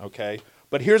 Okay?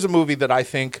 But here's a movie that I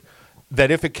think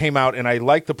that if it came out, and I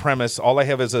like the premise, all I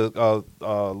have is a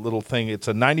little thing. It's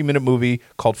a 90-minute movie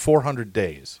called 400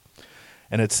 Days.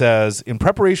 And it says, in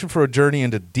preparation for a journey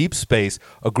into deep space,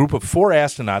 a group of 4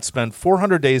 astronauts spend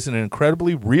 400 days in an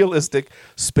incredibly realistic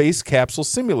space capsule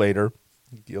simulator.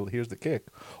 Here's the kick.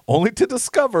 Only to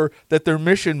discover that their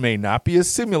mission may not be as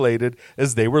simulated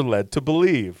as they were led to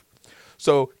believe.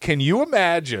 So can you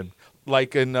imagine,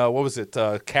 like in,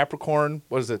 Capricorn?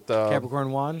 What is it?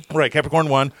 Capricorn 1? Right, Capricorn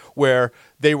 1, where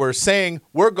they were saying,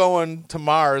 we're going to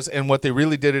Mars, and what they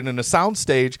really did it in a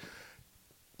soundstage,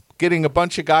 getting a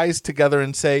bunch of guys together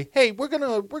and say, hey, we're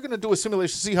gonna do a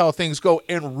simulation, see how things go,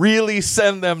 and really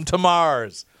send them to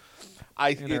Mars.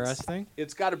 Interesting.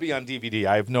 It's got to be on DVD.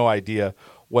 I have no idea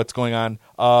what's going on.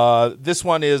 This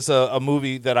one is a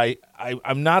movie that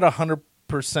I'm not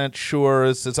 100%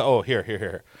 sure.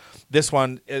 Here. This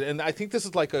one, and I think this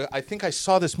is I think I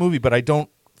saw this movie, but I don't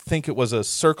think it was a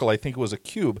circle. I think it was a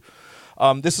cube.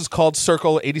 This is called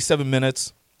Circle, 87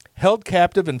 minutes. Held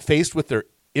captive and faced with their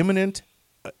imminent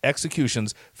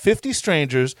executions, 50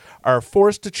 strangers are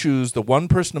forced to choose the one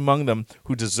person among them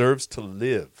who deserves to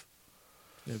live.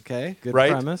 Okay, good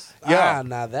Right? premise. Yeah.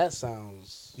 Now that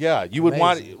sounds. Yeah, you would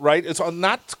want, Amazing. right? It's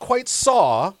not quite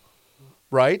Saw,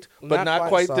 right? But Not not quite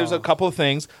quite. Saw. There's a couple of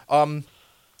things.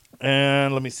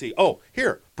 And let me see. Oh,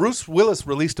 here. Bruce Willis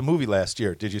released a movie last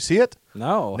year. Did you see it?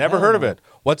 No. Never hell heard of no. it.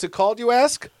 What's it called, you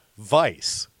ask?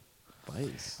 Vice.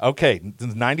 Vice. Okay,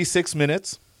 96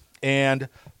 minutes. And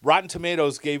Rotten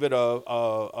Tomatoes gave it a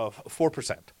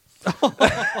 4%.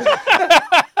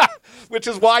 Which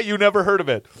is why you never heard of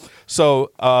it.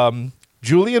 So,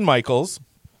 Julian Michaels,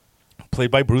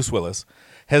 played by Bruce Willis,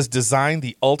 has designed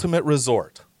the ultimate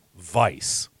resort,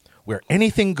 Vice, where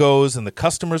anything goes and the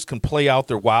customers can play out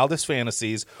their wildest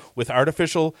fantasies with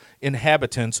artificial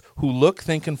inhabitants who look,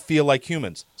 think, and feel like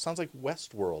humans. Sounds like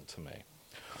Westworld to me.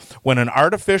 When an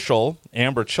artificial,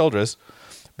 Amber Childress,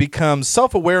 becomes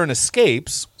self-aware and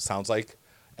escapes, sounds like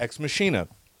Ex Machina,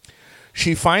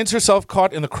 she finds herself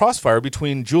caught in the crossfire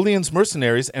between Julian's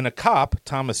mercenaries and a cop,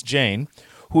 Thomas Jane,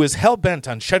 who is hell-bent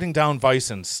on shutting down Vice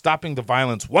and stopping the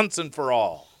violence once and for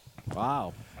all.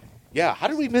 Wow. Yeah, how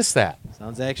did we miss that?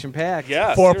 Sounds action-packed.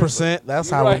 Yeah, 4%. That's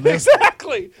how we right. missed it.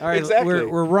 Exactly. All right, exactly.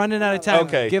 we're running out of time.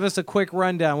 Okay. Give us a quick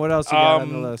rundown. What else you got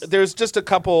on the list? There's just a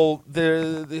couple.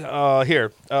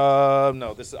 Here.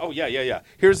 No, this. Oh yeah.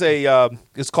 Here's a.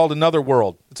 It's called Another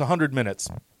World. It's 100 minutes.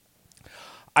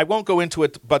 I won't go into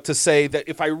it, but to say that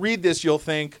if I read this, you'll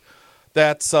think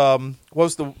that's what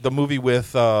was the movie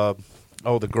with the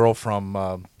girl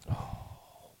from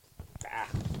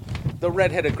the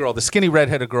redheaded girl, the skinny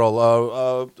redheaded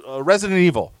girl, Resident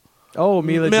Evil. Oh,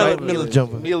 Mila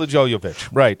Jovovich. Mila Jovovich,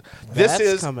 right. This That's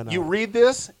is, coming you up. read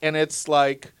this, and it's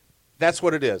like, that's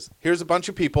what it is. Here's a bunch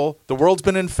of people. The world's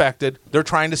been infected. They're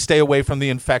trying to stay away from the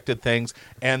infected things,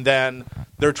 and then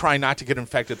they're trying not to get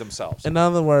infected themselves. In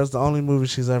other words, the only movie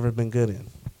she's ever been good in.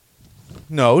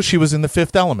 No, she was in The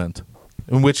Fifth Element,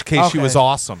 in which case she Okay. was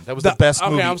awesome. That was the best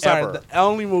movie I'm sorry. ever. The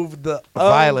only movie, the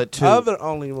Violet, too. other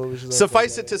only movie she's ever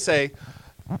Suffice been it good to say,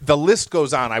 the list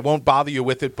goes on. I won't bother you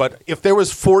with it, but if there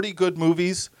was 40 good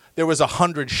movies, there was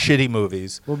 100 shitty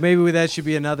movies. Well, maybe that should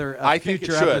be another I think it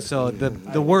future should. episode. The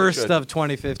it worst should. of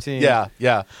 2015. Yeah.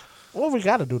 in. Well, we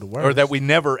got to do the worst. Or that we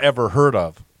never, ever heard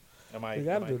of. We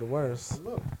got to do the worst.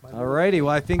 Alrighty. Well,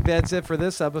 I think that's it for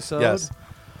this episode. Yes.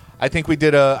 I think we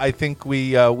did I think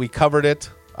we covered it.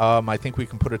 I think we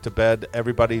can put it to bed.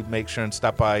 Everybody make sure and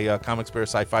stop by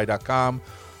comicsbearsci-fi.com.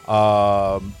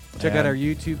 Check out our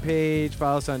YouTube page.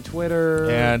 Follow us on Twitter.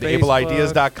 and Facebook.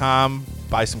 ableideas.com.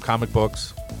 Buy some comic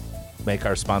books. Make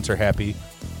our sponsor happy.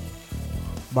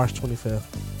 March 25th.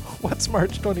 What's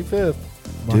March 25th?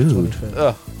 March Dude. 25th.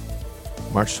 Ugh.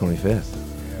 March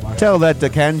 25th. Tell that to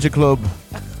Kanja Club.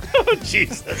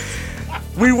 Jesus.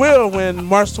 We will win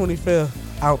March 25th.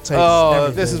 Outtakes. Oh,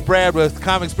 everything. this is Brad with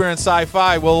Comics Beer and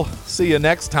Sci-Fi. We'll see you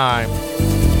next time.